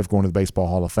McGriff going to the Baseball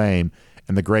Hall of Fame,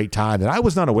 and the great tie that I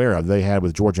was not aware of they had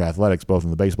with Georgia athletics, both on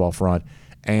the baseball front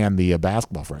and the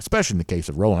basketball front, especially in the case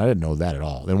of Rowland. I didn't know that at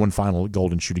all. Then one final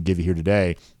golden shoe to give you here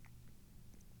today.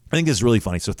 I think this is really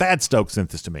funny. So Thad Stokes sent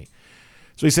this to me.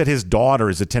 So he said his daughter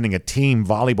is attending a team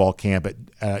volleyball camp at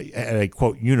a,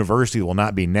 quote, university that will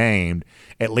not be named.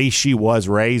 At least she was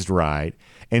raised right.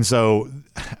 And so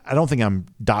I don't think I'm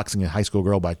doxing a high school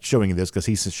girl by showing you this because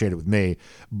he shared it with me,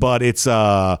 but it's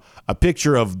a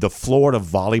picture of the Florida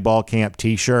volleyball camp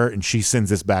T-shirt, and she sends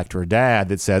this back to her dad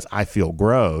that says, "I feel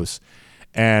gross."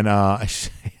 And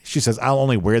she says, "I'll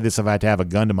only wear this if I have to have a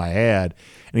gun to my head."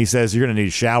 And he says, "You're going to need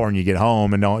a shower when you get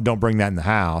home, and don't bring that in the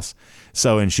house."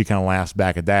 So, and she kind of laughs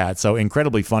back at that. So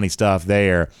incredibly funny stuff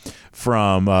there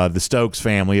from the Stokes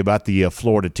family about the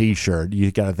Florida T-shirt.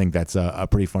 You got to think that's a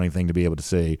pretty funny thing to be able to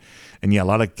see. And yeah, a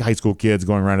lot of high school kids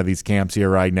going around to these camps here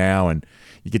right now, and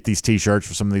you get these T-shirts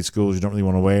for some of these schools you don't really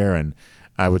want to wear. And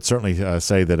I would certainly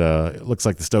say that it looks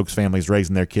like the Stokes family is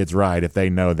raising their kids right if they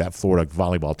know that Florida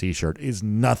volleyball T-shirt is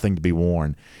nothing to be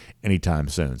worn anytime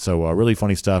soon. So really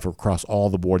funny stuff across all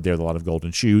the board there with a lot of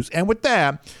golden shoes. And with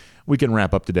that, we can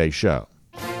wrap up today's show.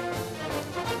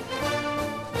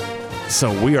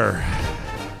 So we are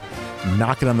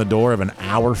knocking on the door of an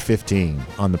hour 15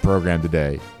 on the program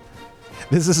today.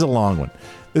 This is a long one.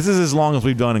 This is as long as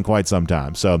we've done in quite some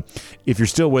time. So if you're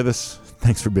still with us,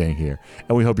 thanks for being here.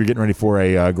 And we hope you're getting ready for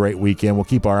a great weekend. We'll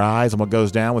keep our eyes on what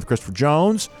goes down with Christopher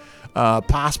Jones.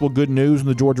 Possible good news on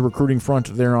the Georgia recruiting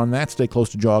front there on that. Stay close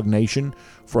to DawgNation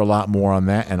for a lot more on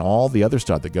that and all the other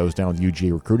stuff that goes down with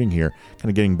UGA recruiting here. Kind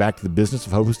of getting back to the business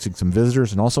of hosting some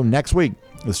visitors. And also next week,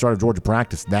 the start of Georgia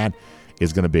practice. That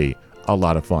is going to be a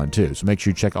lot of fun too. So make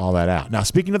sure you check all that out. Now,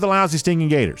 speaking of the lousy stinging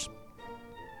Gators,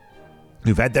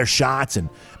 who've had their shots and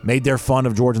made their fun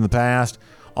of Georgia in the past,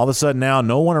 all of a sudden now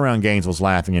no one around Gainesville's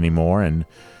laughing anymore. And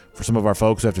for some of our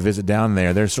folks who have to visit down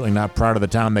there, they're certainly not proud of the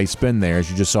time they spend there, as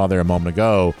you just saw there a moment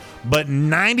ago. But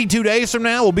 92 days from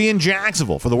now, we'll be in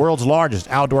Jacksonville for the world's largest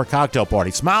outdoor cocktail party.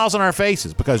 Smiles on our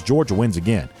faces because Georgia wins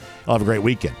again. I'll have a great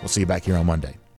weekend. We'll see you back here on Monday.